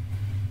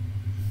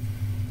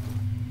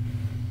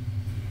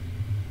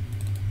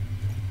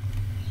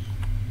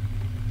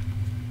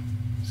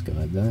 Let's go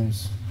like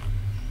those.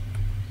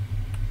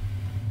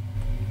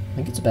 I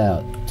think it's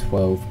about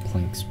 12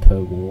 planks per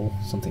wall,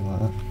 something like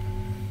that.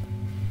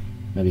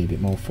 Maybe a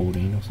bit more,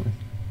 14 or something.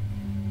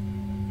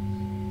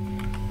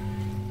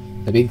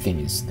 The big thing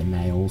is the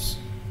nails.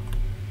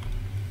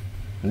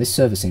 And this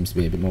server seems to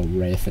be a bit more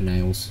rare for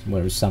nails,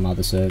 whereas some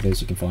other servers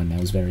you can find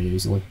nails very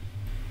easily.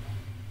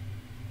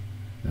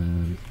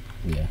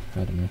 Yeah,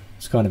 I don't know.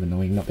 It's kind of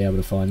annoying not be able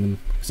to find them,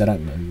 because I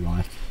don't really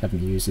like having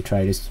to use the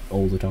traders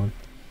all the time.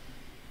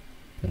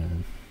 But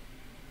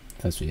if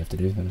that's what you have to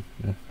do, then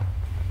yeah.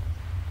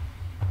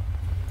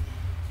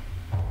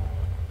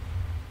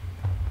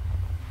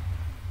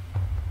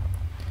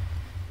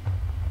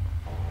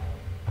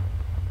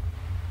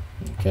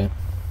 Okay.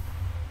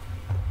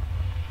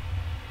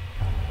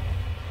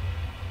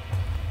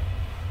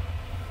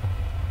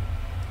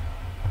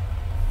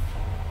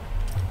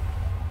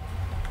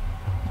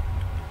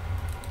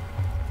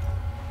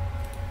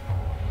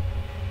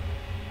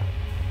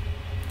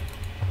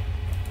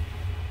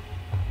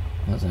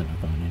 How's that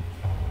not going in? You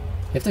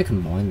have to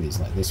combine these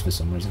like this for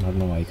some reason. I don't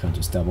know why you can't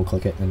just double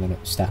click it and then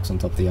it stacks on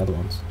top of the other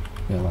ones.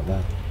 Yeah, like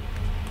that.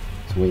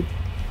 It's weird.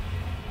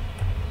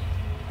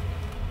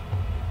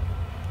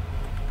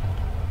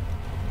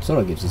 Sort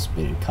of gives us a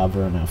bit of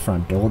cover on our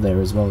front door there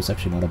as well. It's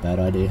actually not a bad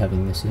idea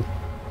having this here.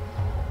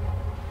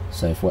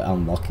 So if we're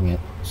unlocking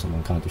it,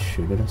 someone can't just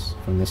shoot at us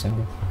from this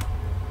angle.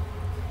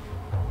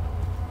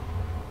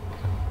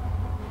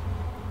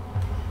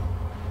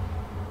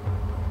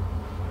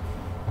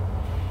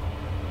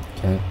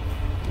 Okay,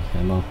 the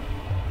hammer.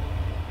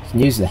 You can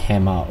use the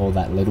hammer or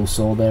that little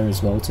saw there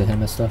as well to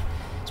hammer stuff.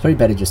 It's probably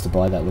better just to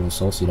buy that little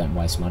saw so you don't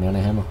waste money on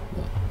a hammer.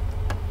 But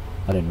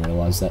I didn't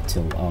realise that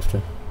till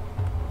after.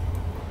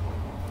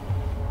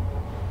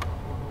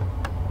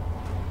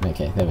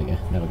 Okay, there we go.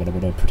 Now we've got a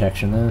bit of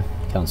protection there.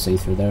 Can't see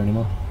through there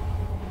anymore.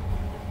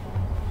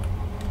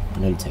 I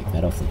need to take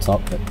that off the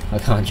top, but I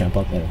can't jump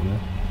up there anymore.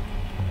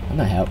 I don't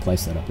know how it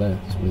placed that up there.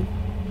 It's weird.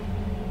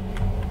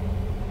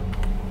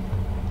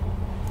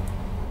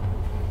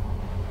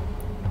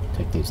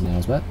 Take these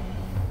nails back.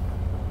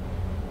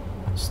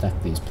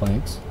 Stack these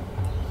planks.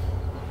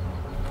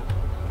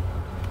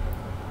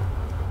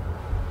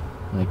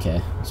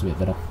 Okay, that's a bit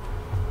better.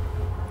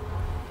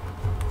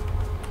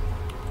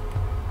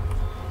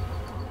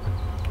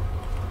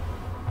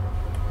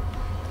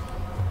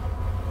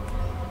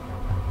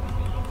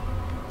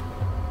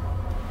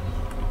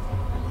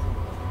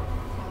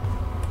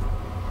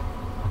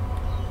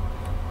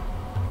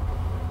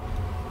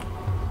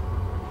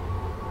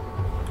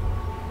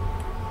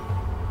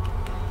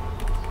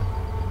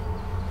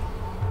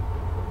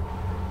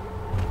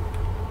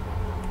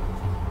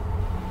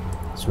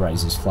 Let's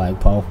raise this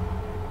flagpole.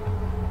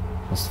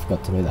 Must have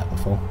forgot to do that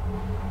before.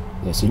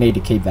 Yes, you need to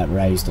keep that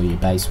raised or your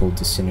base will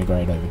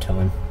disintegrate over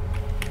time.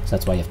 So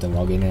that's why you have to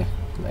log in there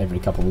every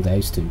couple of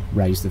days to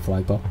raise the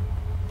flagpole.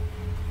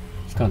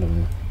 It's kind of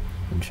an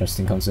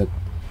interesting concept.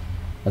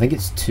 I think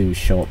it's too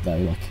short though,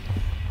 like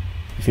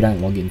if you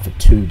don't log in for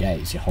 2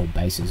 days your whole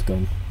base is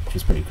gone, which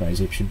is pretty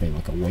crazy. It should be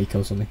like a week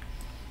or something.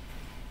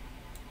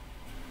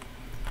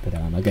 But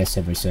I guess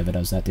every server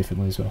does that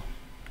differently as well.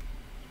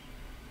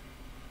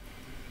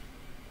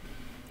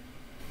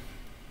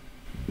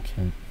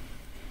 Okay.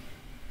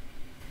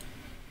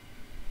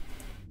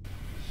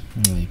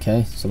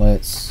 Okay, so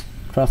let's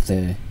craft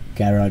the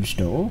garage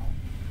door.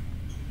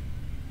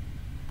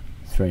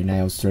 3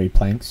 nails, 3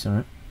 planks,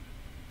 alright.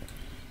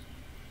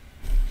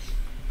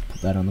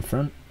 Put that on the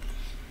front.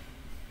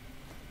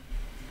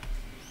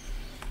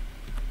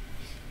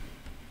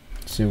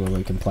 See where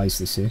we can place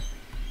this here.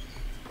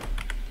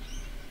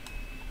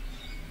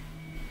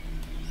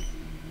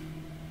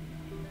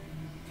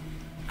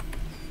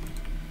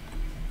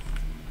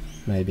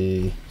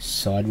 Maybe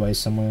sideways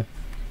somewhere.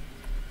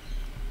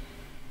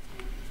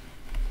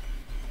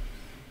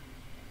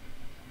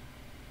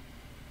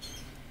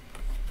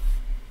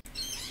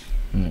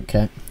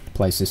 Okay,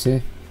 place this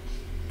here.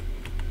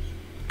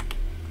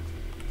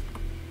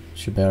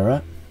 Should be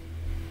alright.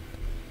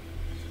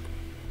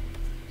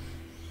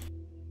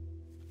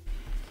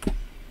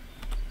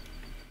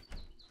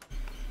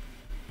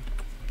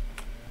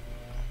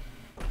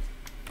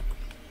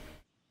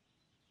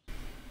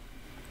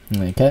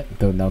 Okay,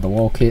 build another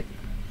wall kit.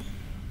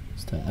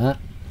 Let's do that.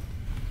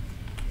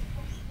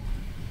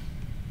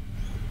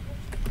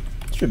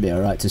 Should be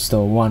alright to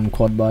store 1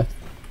 quad bike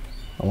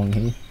along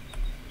here.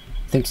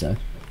 I think so.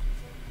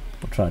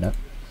 I'll try that.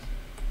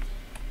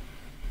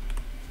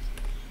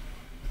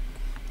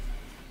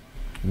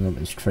 And all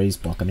these trees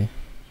blocking here.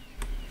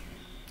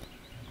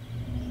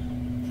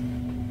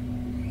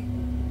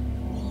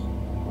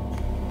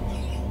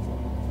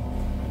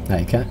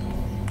 Okay.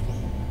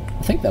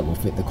 I think that will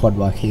fit the quad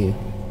bike here.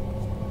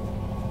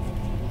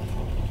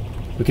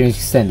 We can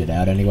extend it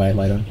out anyway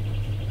later on.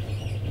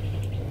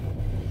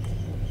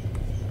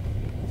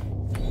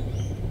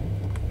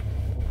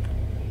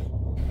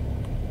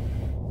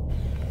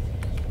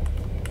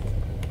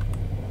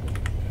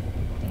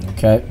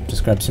 Okay,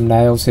 just grab some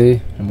nails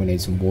here, and we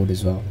need some wood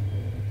as well.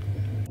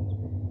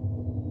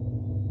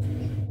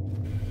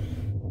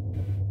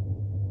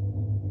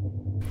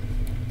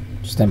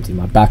 Just empty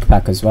my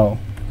backpack as well.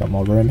 Got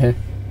more room here.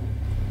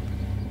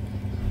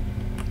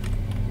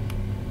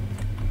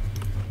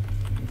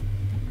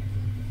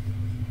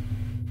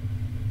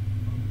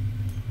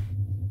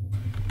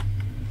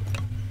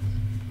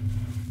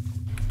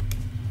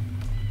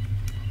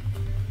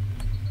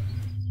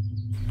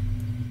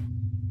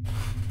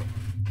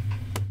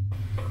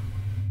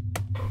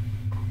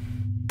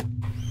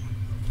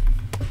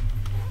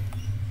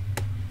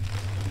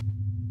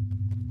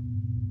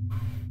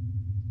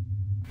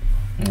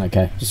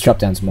 Okay, just chop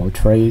down some more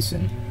trees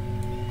and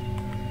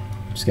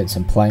just get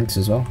some planks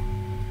as well.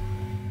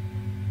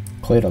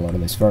 Cleared a lot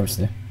of this forest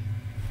there.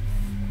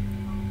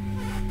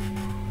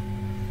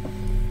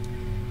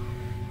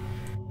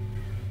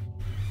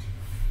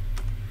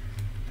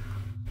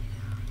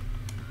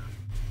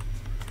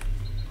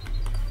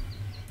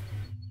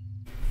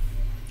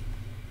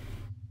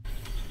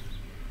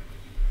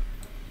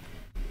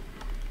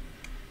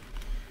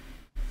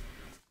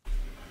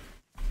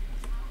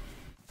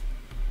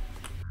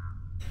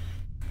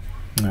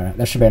 Alright,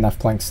 there should be enough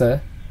planks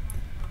there.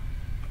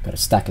 Got a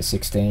stack of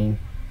 16.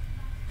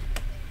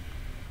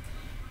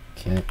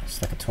 Okay,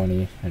 stack of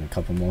 20 and a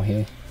couple more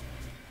here.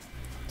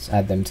 Let's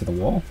add them to the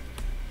wall.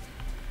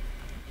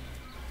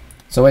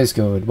 It's always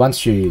good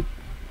once you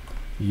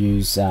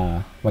use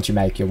once you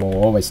make your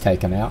wall, always take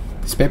them out,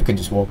 because people can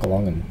just walk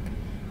along and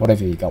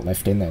whatever you got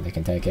left in there they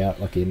can take out,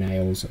 like your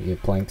nails or your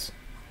planks.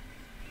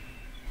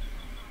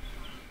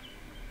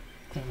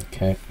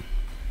 Okay.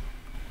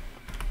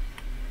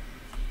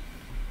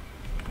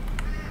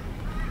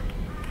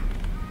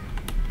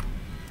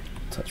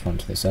 Touch one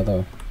to this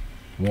other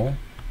wall.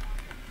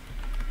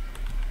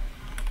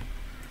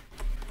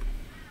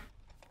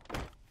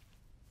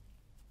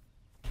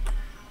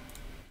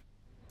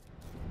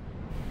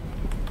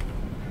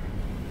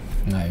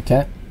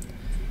 Okay.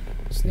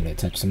 Just need to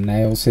attach some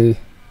nails here.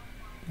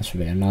 That should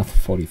be enough.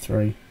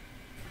 43.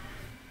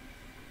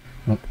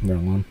 Oh,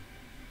 wrong one.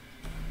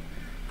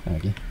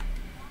 Okay.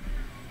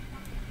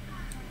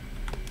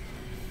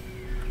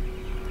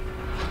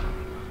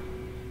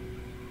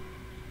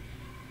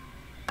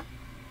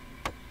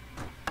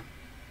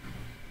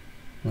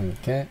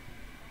 Okay.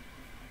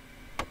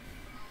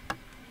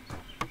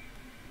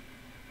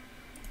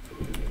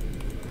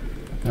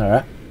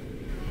 Alright.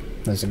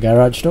 There's a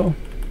garage door.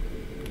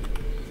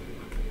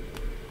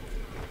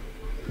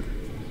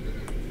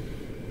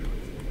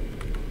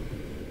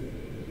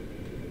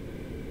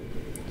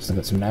 Still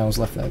got some nails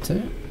left there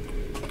too.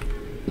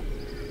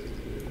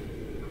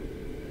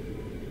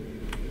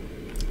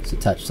 Let's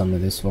attach some to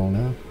this wall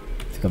now.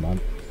 I think I might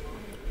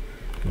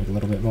need a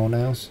little bit more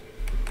nails.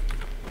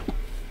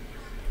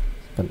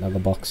 Got another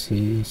box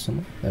here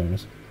somewhere. There it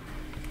is.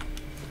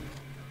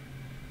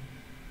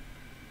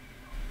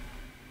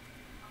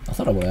 I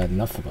thought I would have had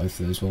enough for both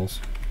of those walls.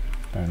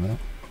 Apparently not.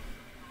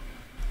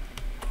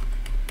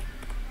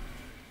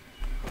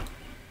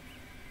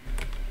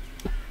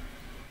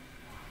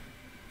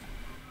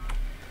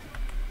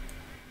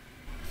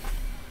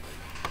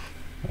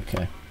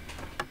 Okay.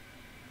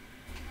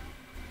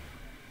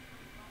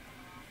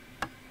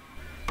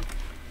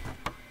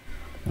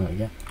 There we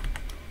go.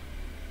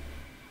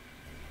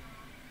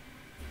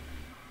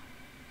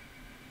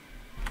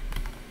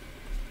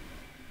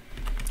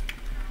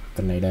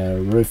 Gonna need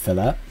a roof for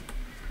that.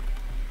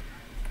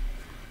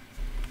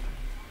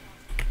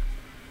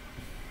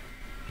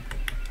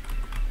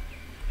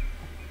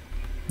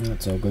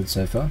 That's all good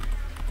so far.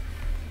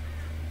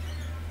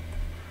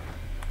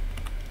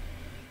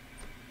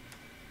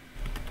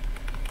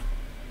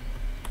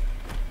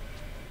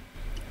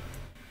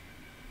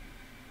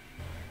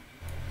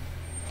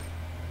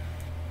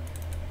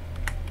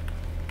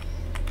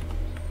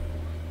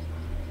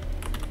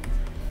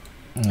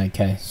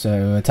 Okay,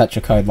 so attach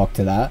a code lock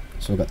to that.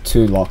 So we've got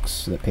 2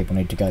 locks that people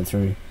need to go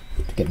through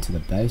to get into the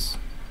base.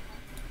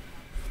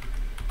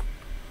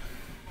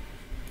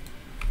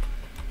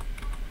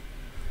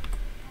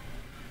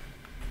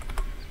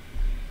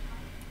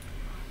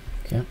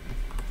 Okay.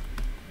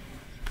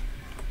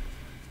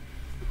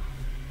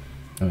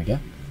 There we go.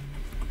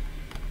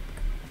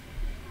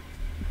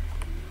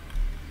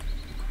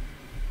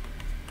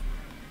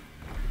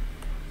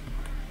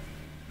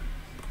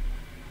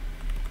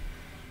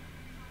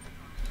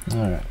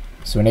 Alright,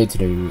 so we need to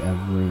do a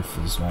roof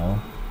as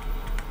well.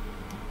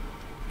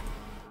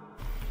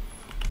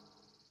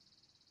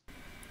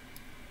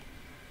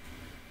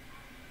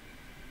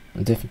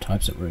 And different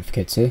types of roof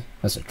kits here.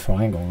 That's a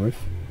triangle roof.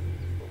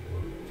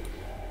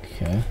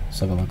 Okay, let's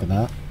have a look at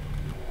that.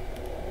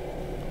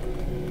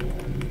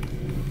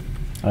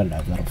 I don't know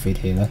if that'll fit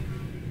here though.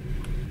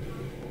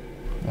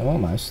 Oh,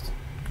 almost.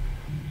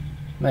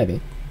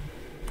 Maybe.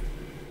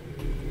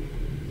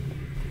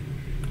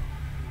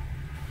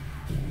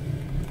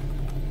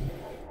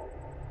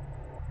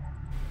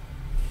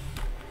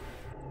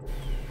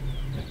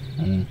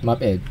 Might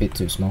be a bit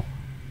too small.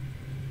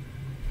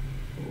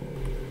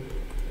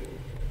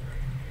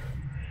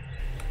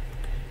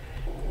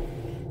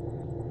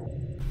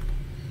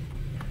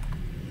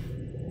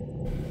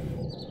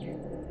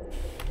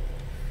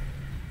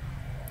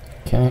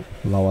 Okay,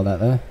 lower that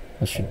there.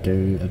 That should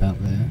do about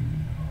there.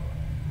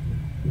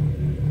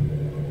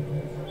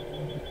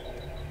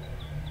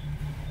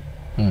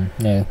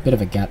 Yeah, bit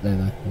of a gap there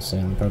though. That's the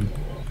only problem.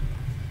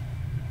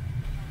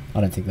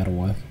 I don't think that'll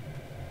work.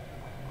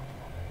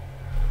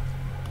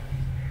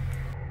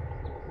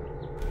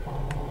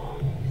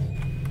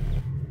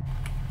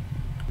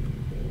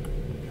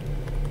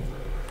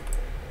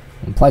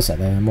 And place that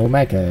there, and we'll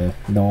make a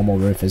normal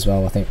roof as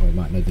well. I think we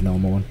might need the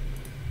normal one.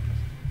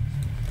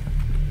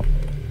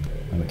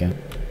 There we go.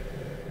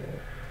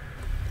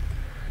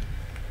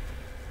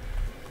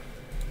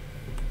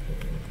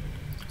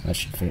 That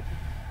should fit.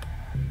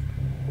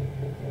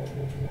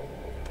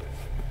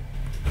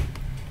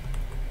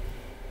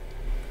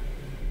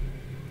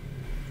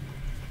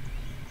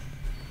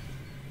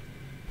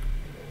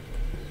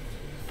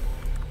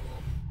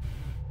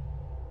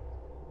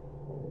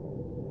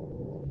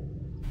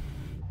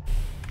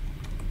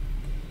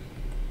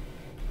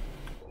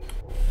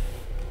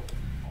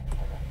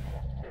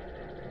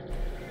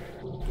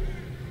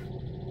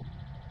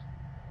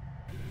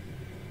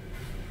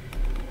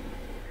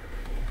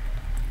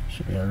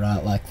 Should be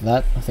alright like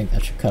that. I think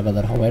that should cover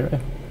that whole area.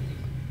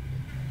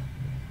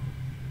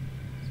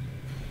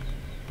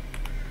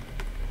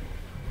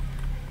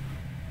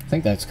 I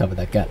think that's covered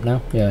that gap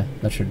now. Yeah,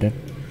 that should do.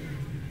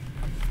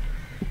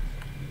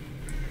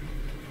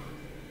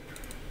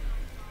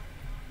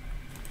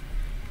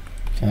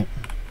 Okay.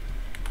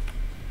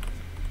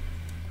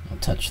 I'll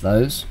touch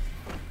those.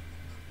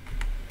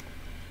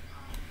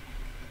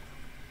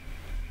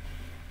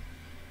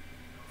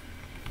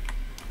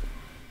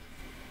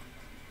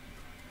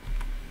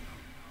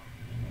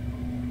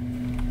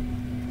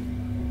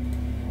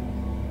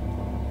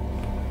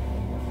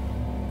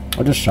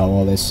 I'll just show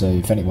all this so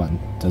if anyone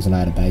doesn't know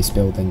how to base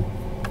build then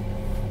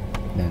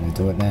to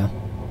do it now.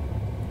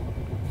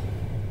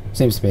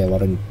 Seems to be a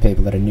lot of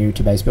people that are new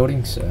to base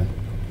building, so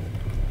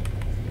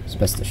it's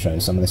best to show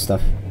some of this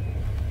stuff.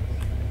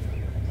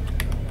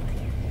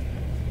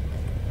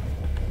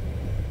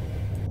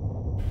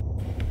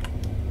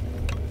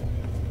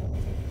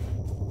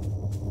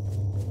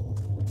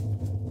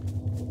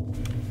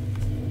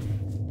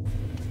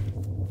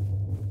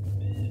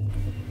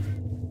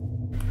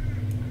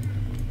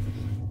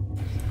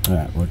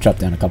 Alright, we'll chop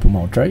down a couple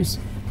more trees.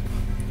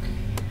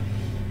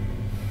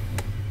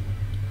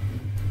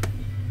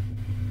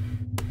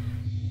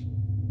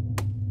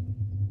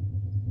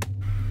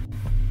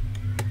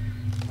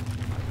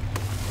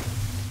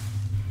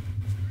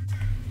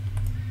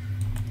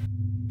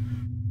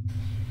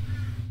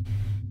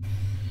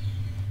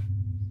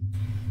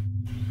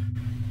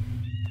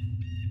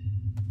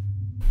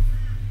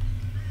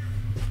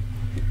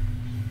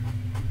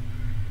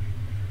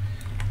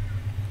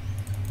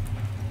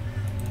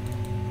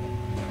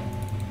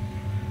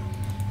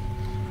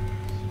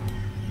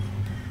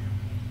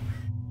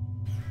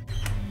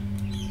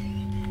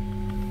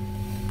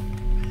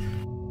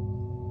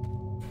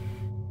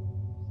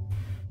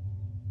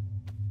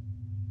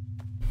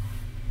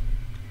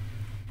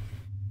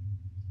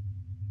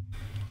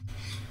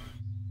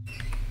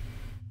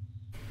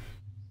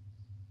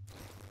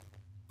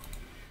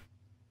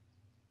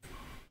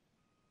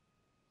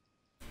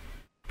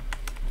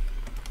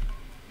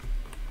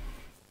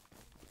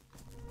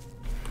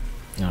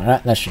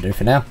 Alright, that should do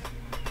for now.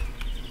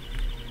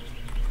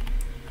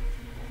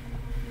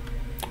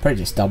 Probably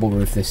just double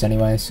roof this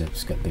anyway, so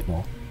it's got a bit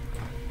more.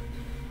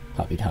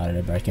 Might be harder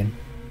to break in.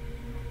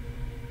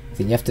 I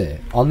think you have to,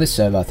 on this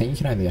server, I think you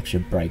can only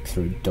actually break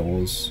through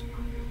doors.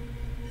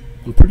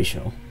 I'm pretty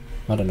sure.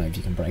 I don't know if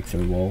you can break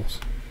through walls.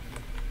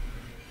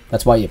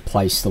 That's why you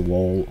place the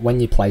wall. When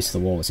you place the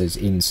wall, it says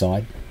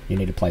inside. You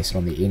need to place it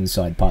on the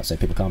inside part so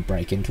people can't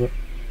break into it.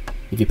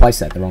 If you place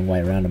that the wrong way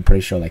around, I'm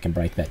pretty sure they can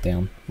break that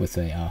down with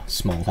a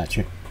small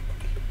hatchet.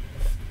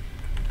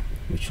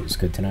 Which is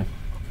good to know.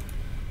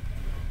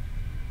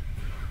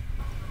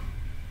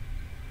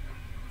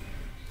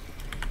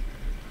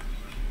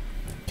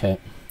 Okay,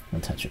 I'll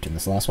attach it to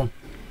this last one.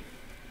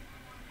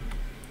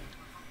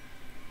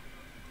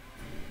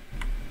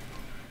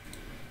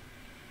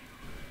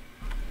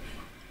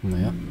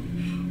 Yeah.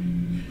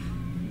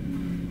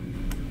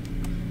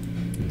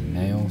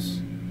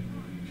 Nails.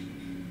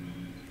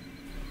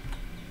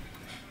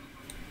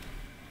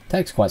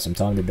 Takes quite some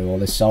time to do all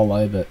this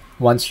solo, but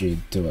once you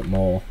do it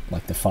more,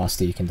 like the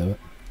faster you can do it.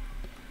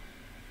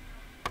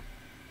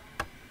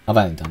 I've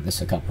only done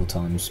this a couple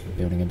times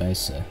building a base,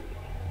 so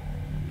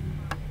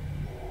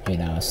in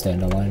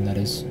standalone, that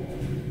is.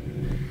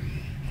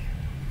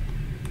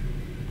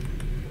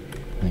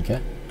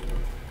 Okay.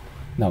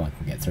 No one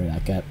can get through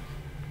that gap.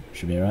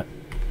 Should be right.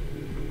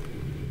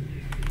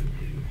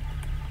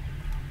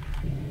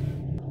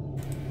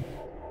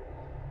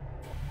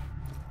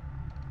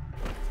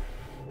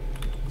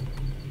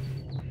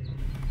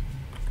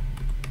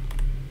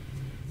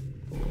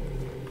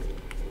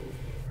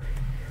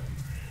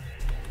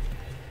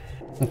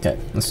 Okay,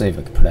 let's see if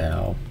we can put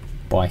our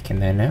bike in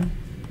there now.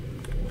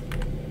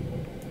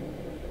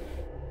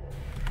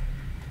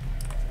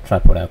 Try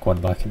to put our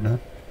quad bike in there.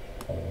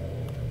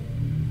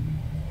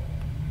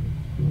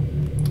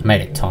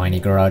 Made a tiny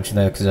garage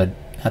though because I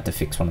had to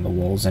fix one of the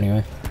walls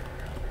anyway.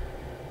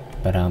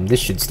 But this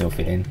should still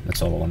fit in.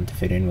 That's all I wanted to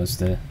fit in was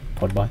the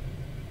quad bike.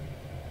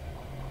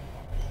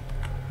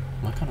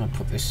 Why can't I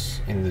put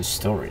this in the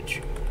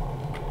storage?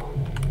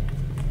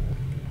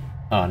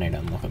 Oh, I need to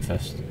unlock it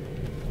first.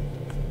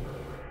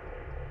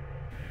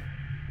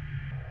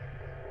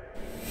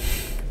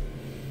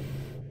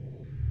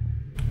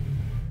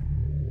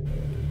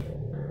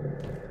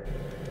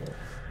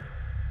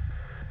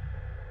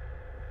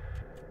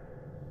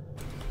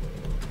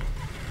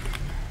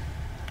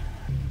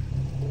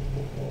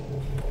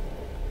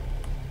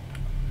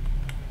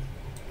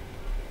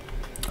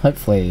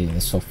 Hopefully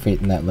this will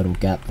fit in that little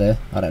gap there.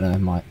 I don't know,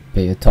 it might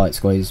be a tight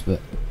squeeze, but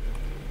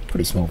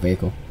pretty small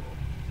vehicle.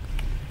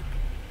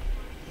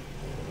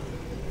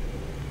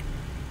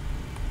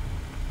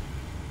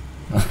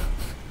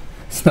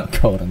 It's not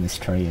caught on this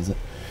tree, is it?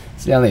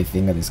 It's the only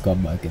thing of this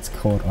quad bike, it's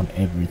caught on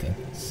everything.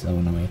 It's so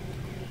annoying.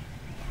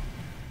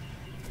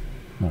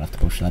 Might have to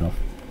push that off.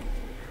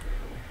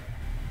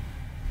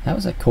 How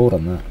is that caught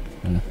on that?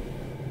 I don't know.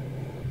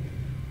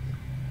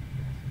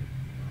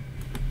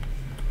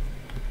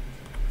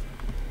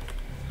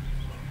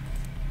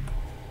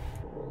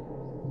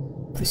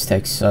 This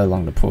takes so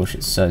long to push,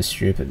 it's so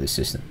stupid, this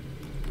system.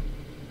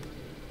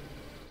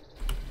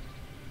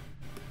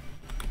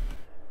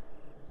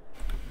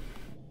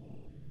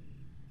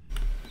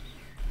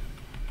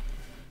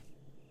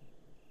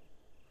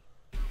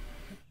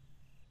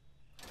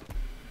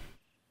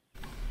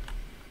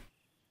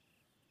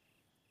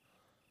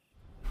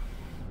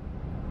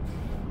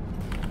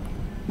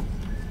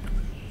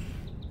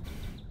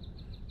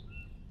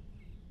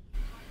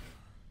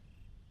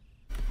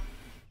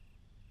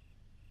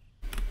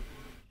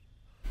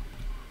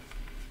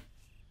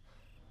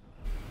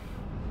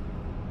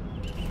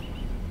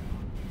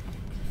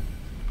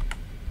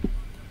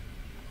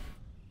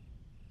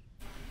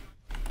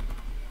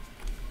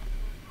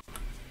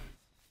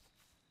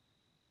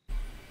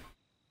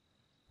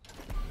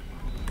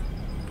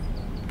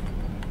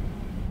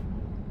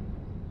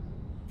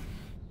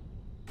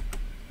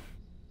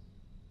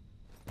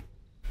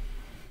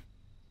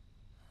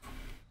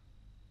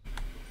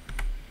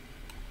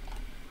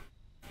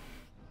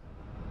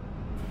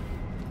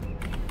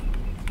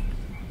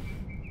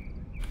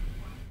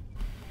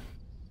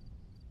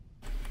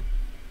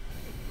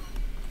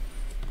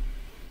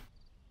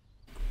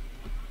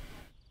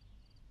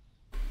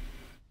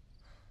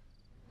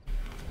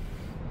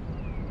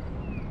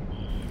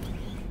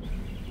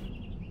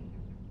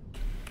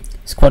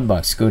 This quad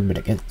bike's good, but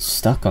it gets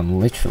stuck on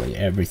literally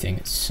everything.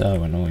 It's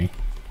so annoying.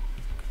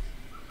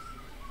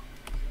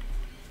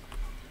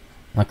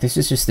 Like, this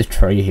is just a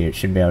tree here. It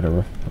should be able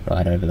to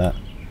ride over that.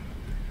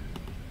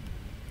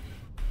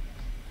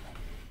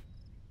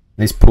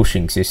 This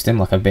pushing system,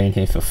 like, I've been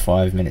here for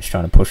 5 minutes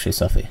trying to push this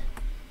off here.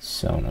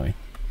 So annoying.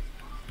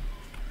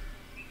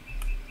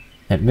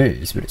 It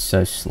moves, but it's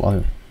so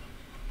slow.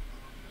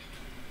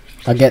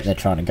 I get they're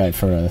trying to go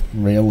for a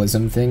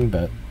realism thing,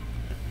 but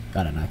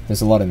I don't know.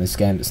 There's a lot in this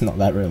game that's not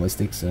that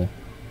realistic, so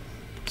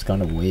it's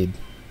kind of weird.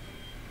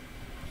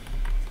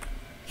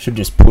 Should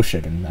just push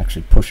it and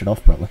actually push it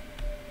off properly.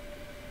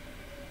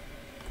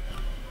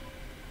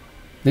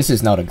 This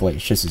is not a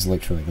glitch, this is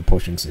literally the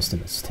pushing system.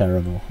 It's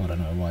terrible. I don't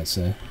know why it's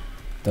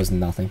does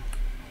nothing.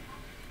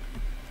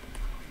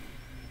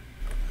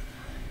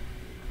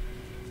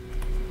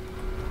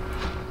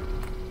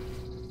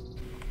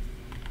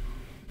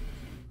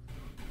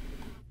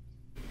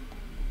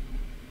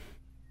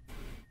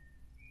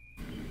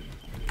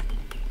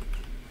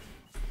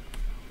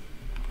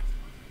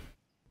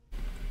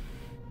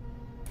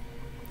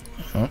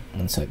 Oh,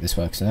 let's hope this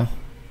works now.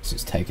 It's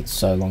just taken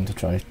so long to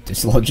try to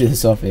dislodge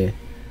this off here.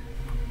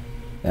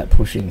 That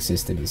pushing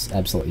system is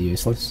absolutely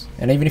useless.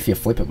 And even if you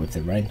flip it with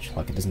the wrench,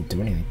 like, it doesn't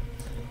do anything.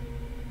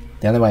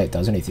 The only way it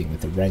does anything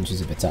with the wrench is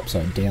if it's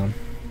upside down.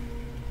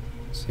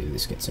 See if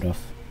this gets it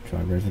off.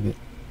 Try rev a bit.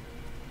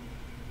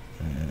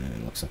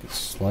 Looks like it's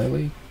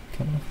slowly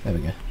coming off. There we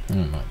go. Oh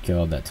my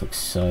god, that took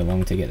so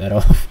long to get that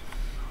off.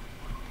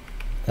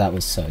 That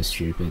was so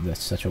stupid.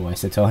 That's such a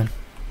waste of time.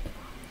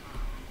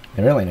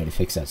 They really need to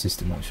fix that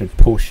system. Like, it should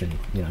push and,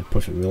 you know,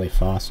 push it really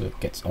fast so it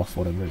gets off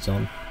whatever it's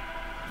on.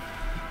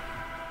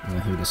 I don't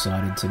know who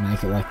decided to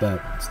make it like that.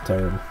 It's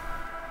terrible.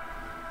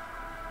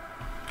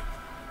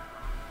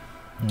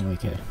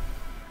 Okay.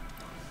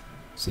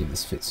 See if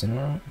this fits in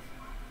alright.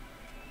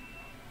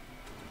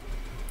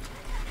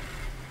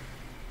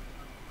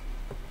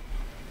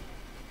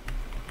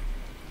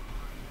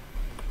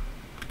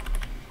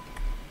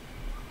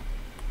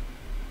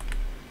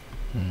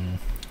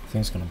 I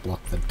think it's going to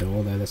block the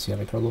door though, that's the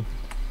only problem.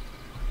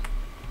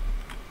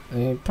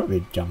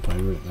 Probably jump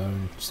over it though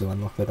and still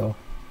unlock the door.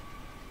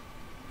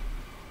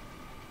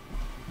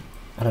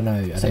 I don't know.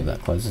 I think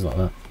that closes like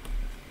that.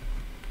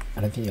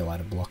 I don't think you're allowed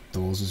to block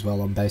doors as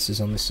well on bases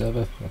on this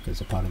server, like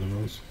it's a part of the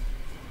rules.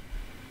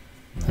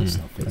 That's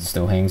not fitting. It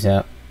still hangs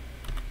out.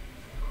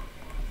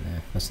 Yeah,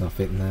 that's not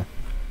fitting there.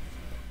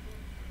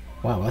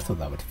 Wow, I thought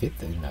that would fit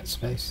in that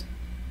space.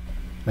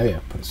 Maybe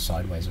I'll put it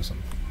sideways or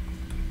something.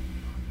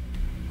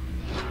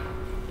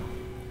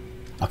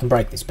 I can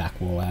break this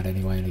back wall out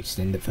anyway and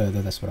extend it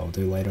further. That's what I'll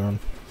do later on.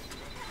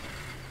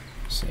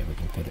 See if we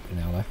can fit it for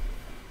now though.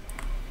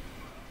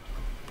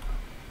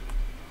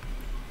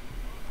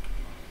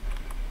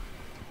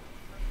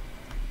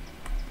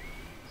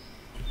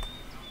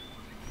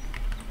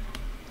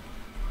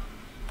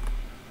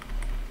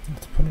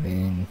 Let's put it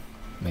in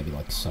maybe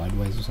like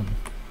sideways or something.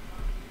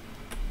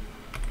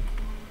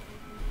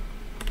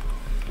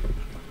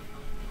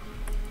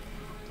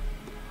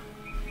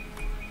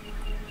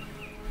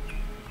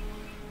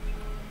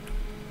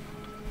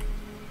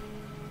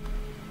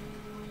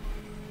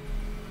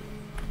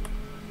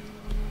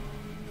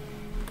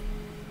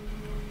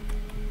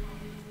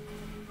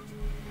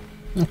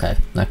 Okay,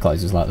 that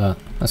closes like that.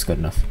 That's good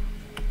enough.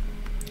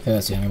 Yeah,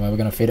 that's the only way we're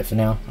going to fit it for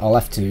now. I'll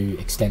have to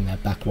extend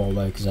that back wall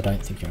though, because I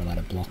don't think you're allowed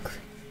to block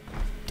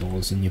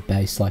doors in your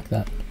base like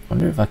that. I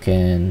wonder if I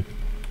can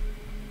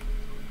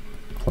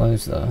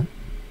close that.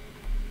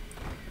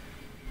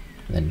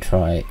 Then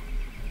try...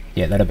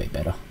 Yeah, that'll be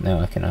better. Now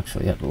I can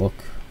actually have a look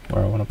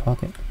where I want to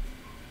park it.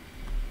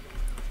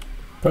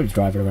 Probably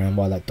drive it around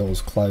while that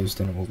door's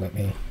closed and it will let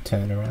me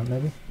turn around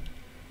maybe.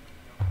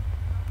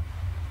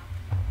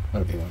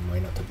 That'll be one way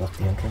not to block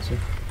the entrance here.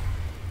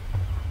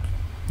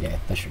 Yeah,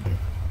 that should do.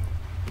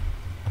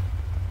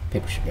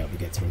 People should be able to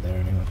get through there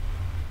anyway.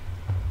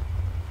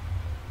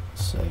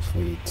 So if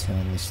we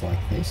turn this like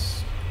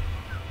this...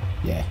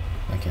 Yeah,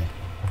 okay.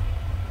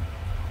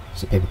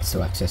 So people can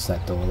still access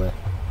that door there.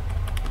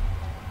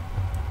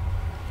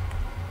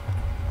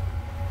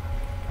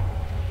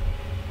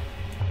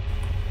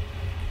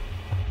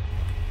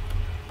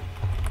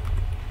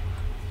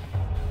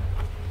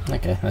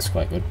 Okay, that's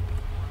quite good.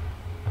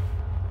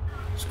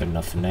 It's good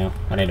enough for now.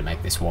 I need to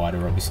make this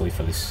wider obviously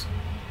for this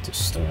to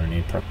store in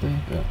here properly,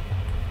 but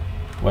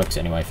works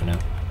anyway for now.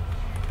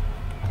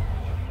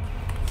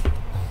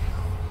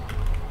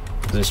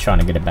 Just trying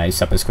to get a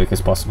base up as quick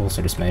as possible,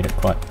 so just made it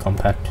quite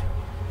compact.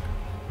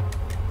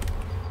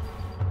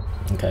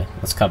 Okay,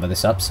 let's cover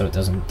this up so it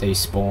doesn't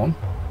despawn.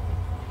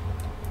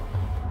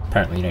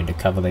 Apparently you need to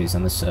cover these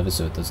on the server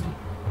so it doesn't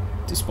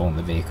despawn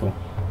the vehicle.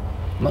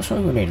 I'm not sure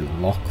we need to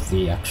lock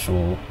the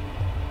actual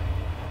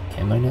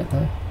camo net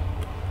though.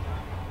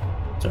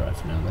 It's alright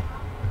for now though.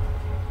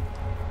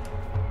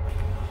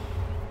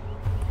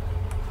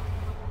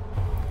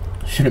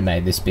 I should have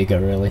made this bigger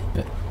really,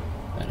 but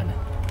I don't know.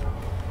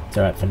 It's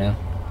alright for now.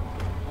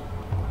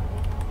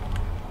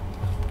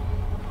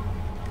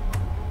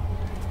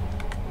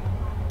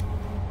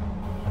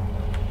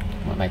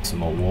 make some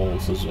more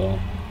walls as well.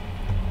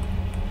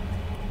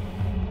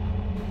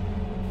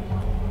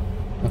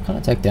 Why can't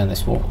I take down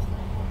this wall?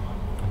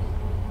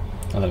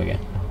 Oh, there we go.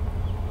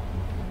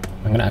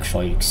 I'm going to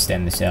actually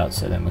extend this out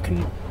so then we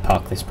can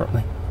park this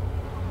properly.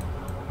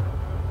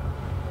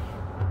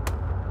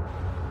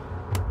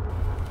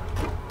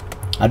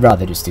 I'd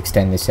rather just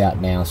extend this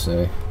out now,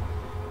 so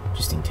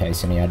just in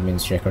case any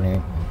admins check or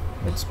anything,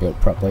 it's built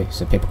properly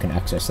so people can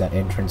access that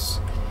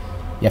entrance.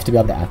 You have to be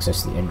able to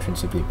access the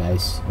entrance of your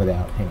base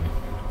without, you know,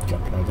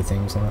 jumping over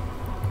things like that.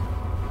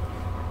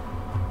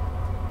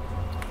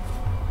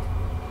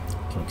 You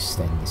can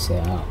extend this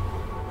out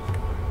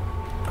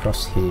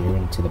across here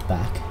into the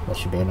back. That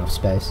should be enough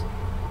space.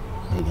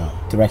 There you go.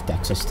 Direct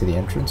access to the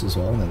entrance as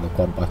well, and then the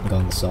quad bike can go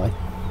on the side.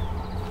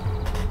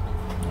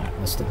 Alright,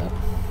 let's do that.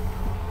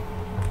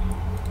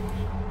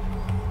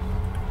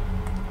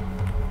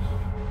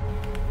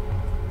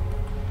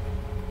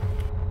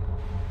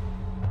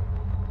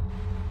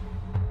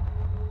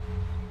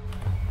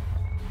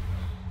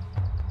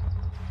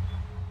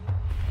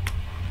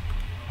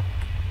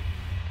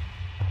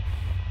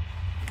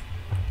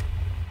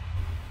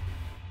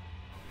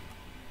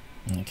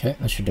 Okay,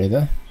 that should do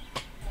there.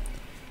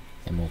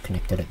 And we'll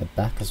connect it at the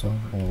back as well.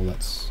 Oh, no,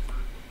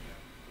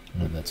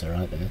 that's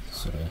alright there.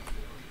 Sort of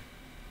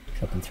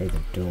chopping through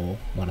the door.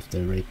 Might have to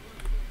redo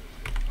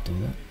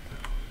that.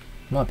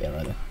 Might be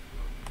alright there.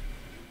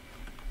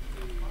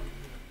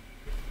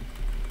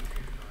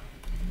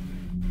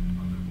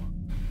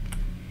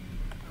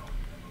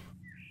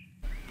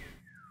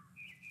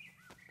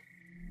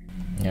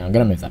 Yeah, I'm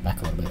gonna move that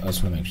back a little bit. I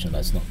just want to make sure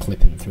that's not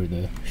clipping through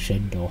the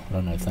shed door. I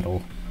don't know if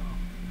that'll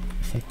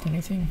affect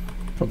anything.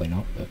 Probably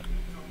not, but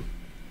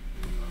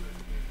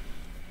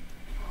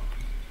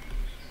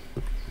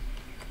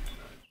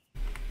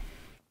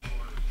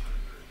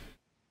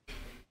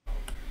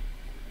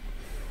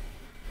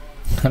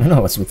I don't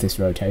know what's with this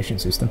rotation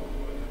system.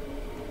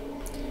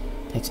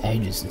 It takes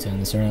ages to turn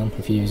this around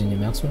if you're using your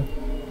mouse wheel.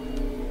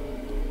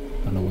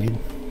 Kinda weird.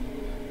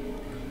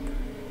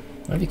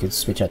 Maybe you could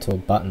switch out to a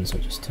button so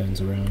it just turns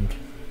around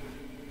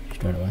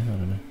straight away, I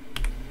don't know.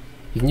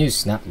 You can use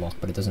snap lock,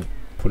 but it doesn't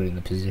put it in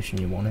the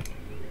position you want it.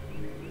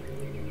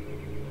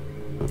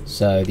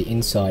 So the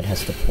inside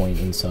has to point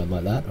inside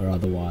like that, or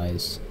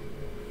otherwise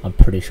I'm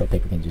pretty sure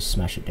people can just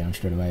smash it down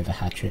straight away with a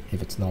hatchet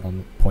if it's not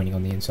pointing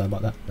on the inside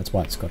like that. That's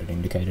why it's got it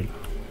indicated.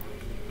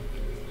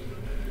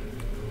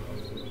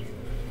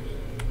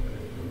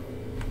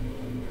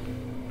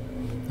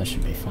 That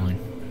should be fine.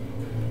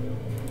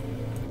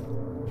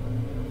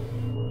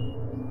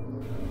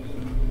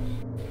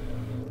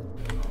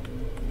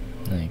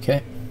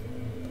 Okay.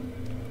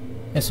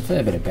 It's a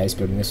fair bit of base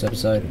building this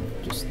episode,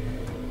 just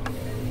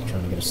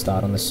trying to get a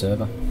start on this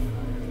server.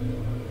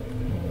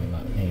 Oh, we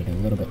might need a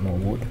little bit more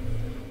wood.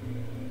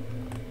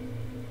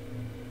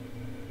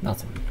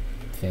 Nothing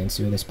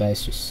fancy with this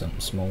base, just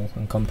something small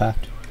and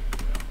compact.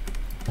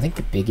 I think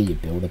the bigger you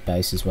build a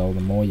base as well,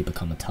 the more you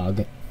become a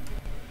target.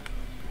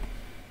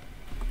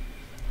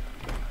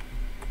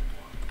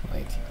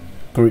 Like,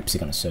 groups are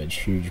going to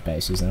search huge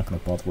bases, they're not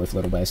going to bother with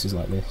little bases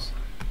like this.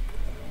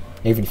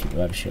 Even if you do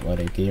have a shitload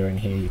of gear in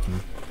here, you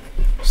can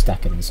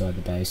stack it inside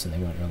the base and they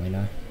won't really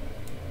know.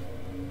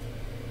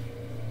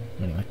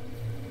 Anyway.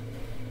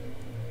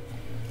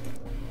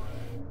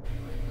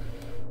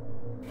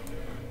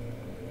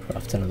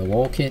 Craft another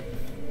wall kit.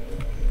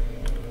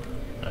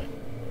 No.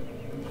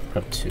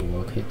 Grab 2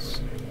 wall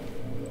kits.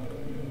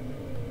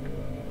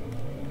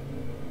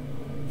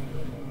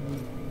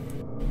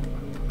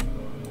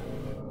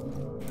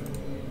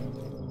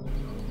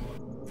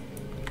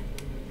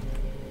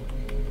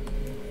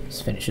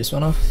 Let's finish this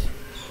one off.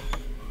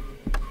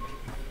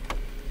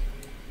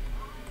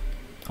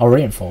 I'll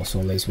reinforce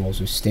all these walls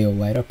with steel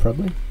later,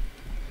 probably.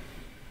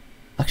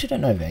 I actually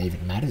don't know if that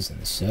even matters in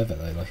the server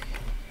though, like,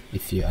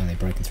 if you're only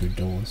breaking through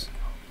doors.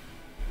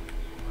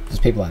 Because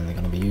people are only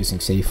going to be using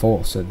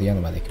C4, so the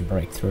only way they can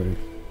break through,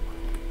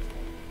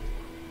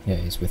 yeah,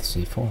 is with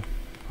C4.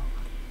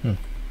 Let's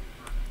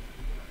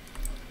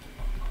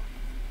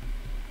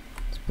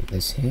put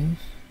this here.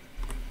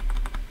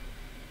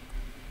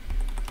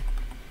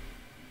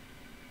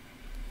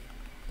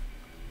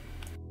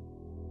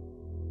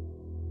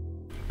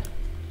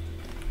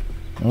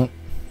 Oh,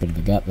 bit of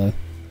a gap though.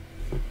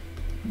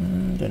 I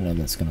don't know if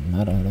that's going to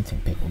matter. I don't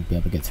think people will be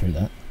able to get through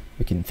that.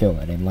 We can fill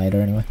that in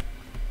later anyway.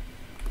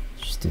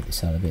 Just do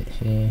this other bit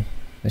here.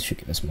 This should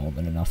give us more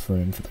than enough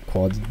room for the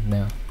quad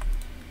now.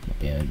 Might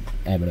be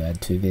able to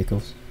add 2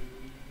 vehicles.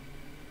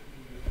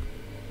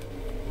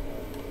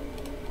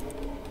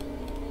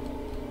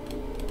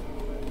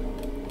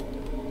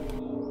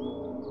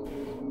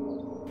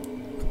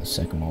 Put the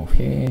second wall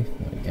here.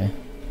 There we go.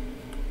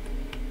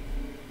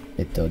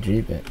 Bit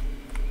dodgy, but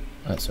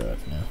that's alright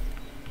for now.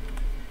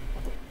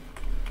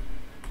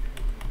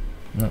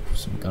 Nope,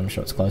 some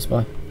gunshots close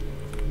by.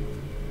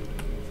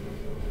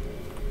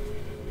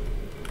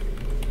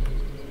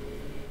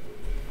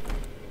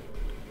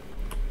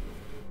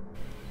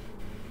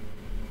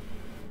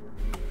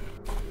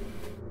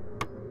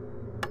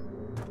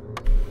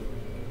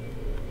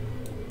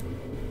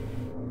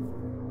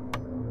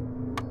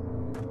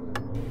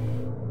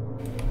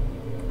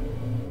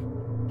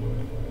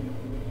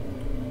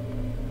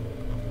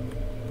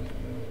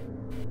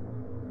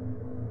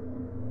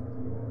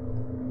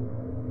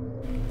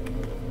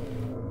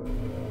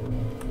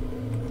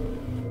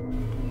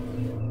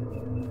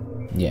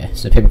 Yeah,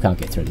 so people can't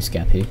get through this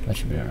gap here. That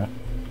should be alright.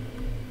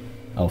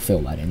 I'll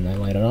fill that in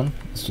though later on.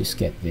 Let's just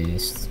get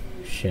this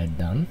shed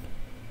done.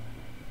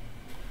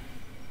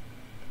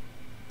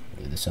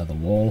 Do this other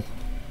wall.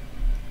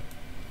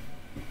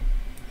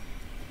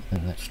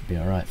 And that should be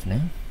alright for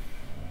now.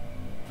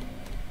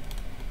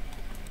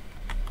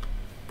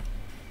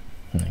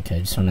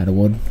 Okay, just run out of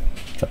wood.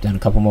 Chop down a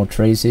couple more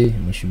trees here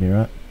and we should be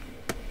right.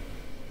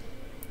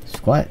 It's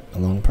quite a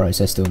long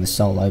process doing this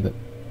solo, but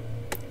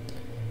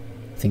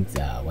I think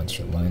once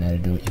you learn how to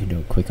do it, you can do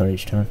it quicker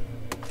each time.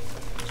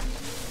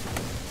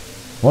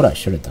 What I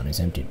should have done is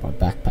emptied my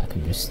backpack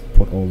and just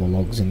put all the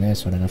logs in there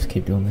so I don't have to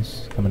keep doing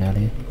this coming out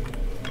here.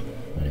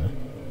 Anyway.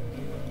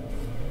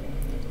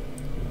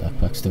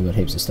 Backpack's still got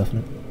heaps of stuff in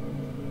it.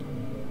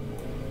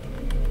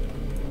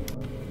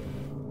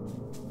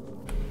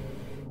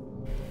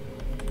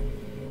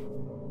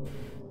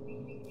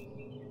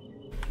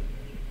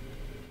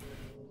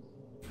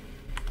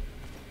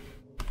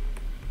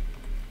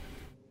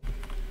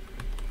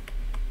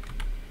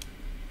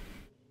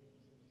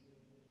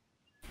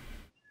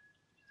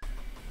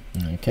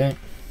 Okay,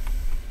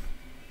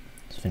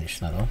 let's finish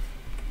that off.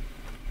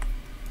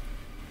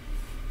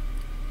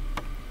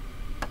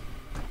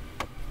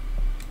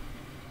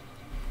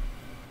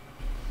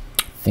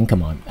 I think I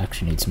might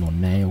actually need some more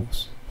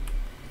nails.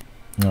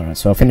 Alright,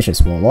 so I'll finish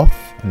this wall off,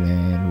 and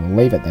then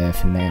we'll leave it there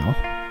for now,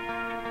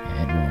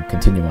 and we'll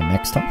continue on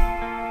next time.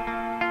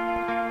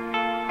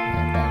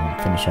 And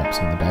finish up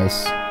some of the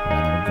base,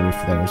 add a roof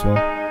there as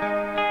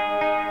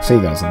well. See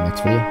you guys in the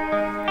next video.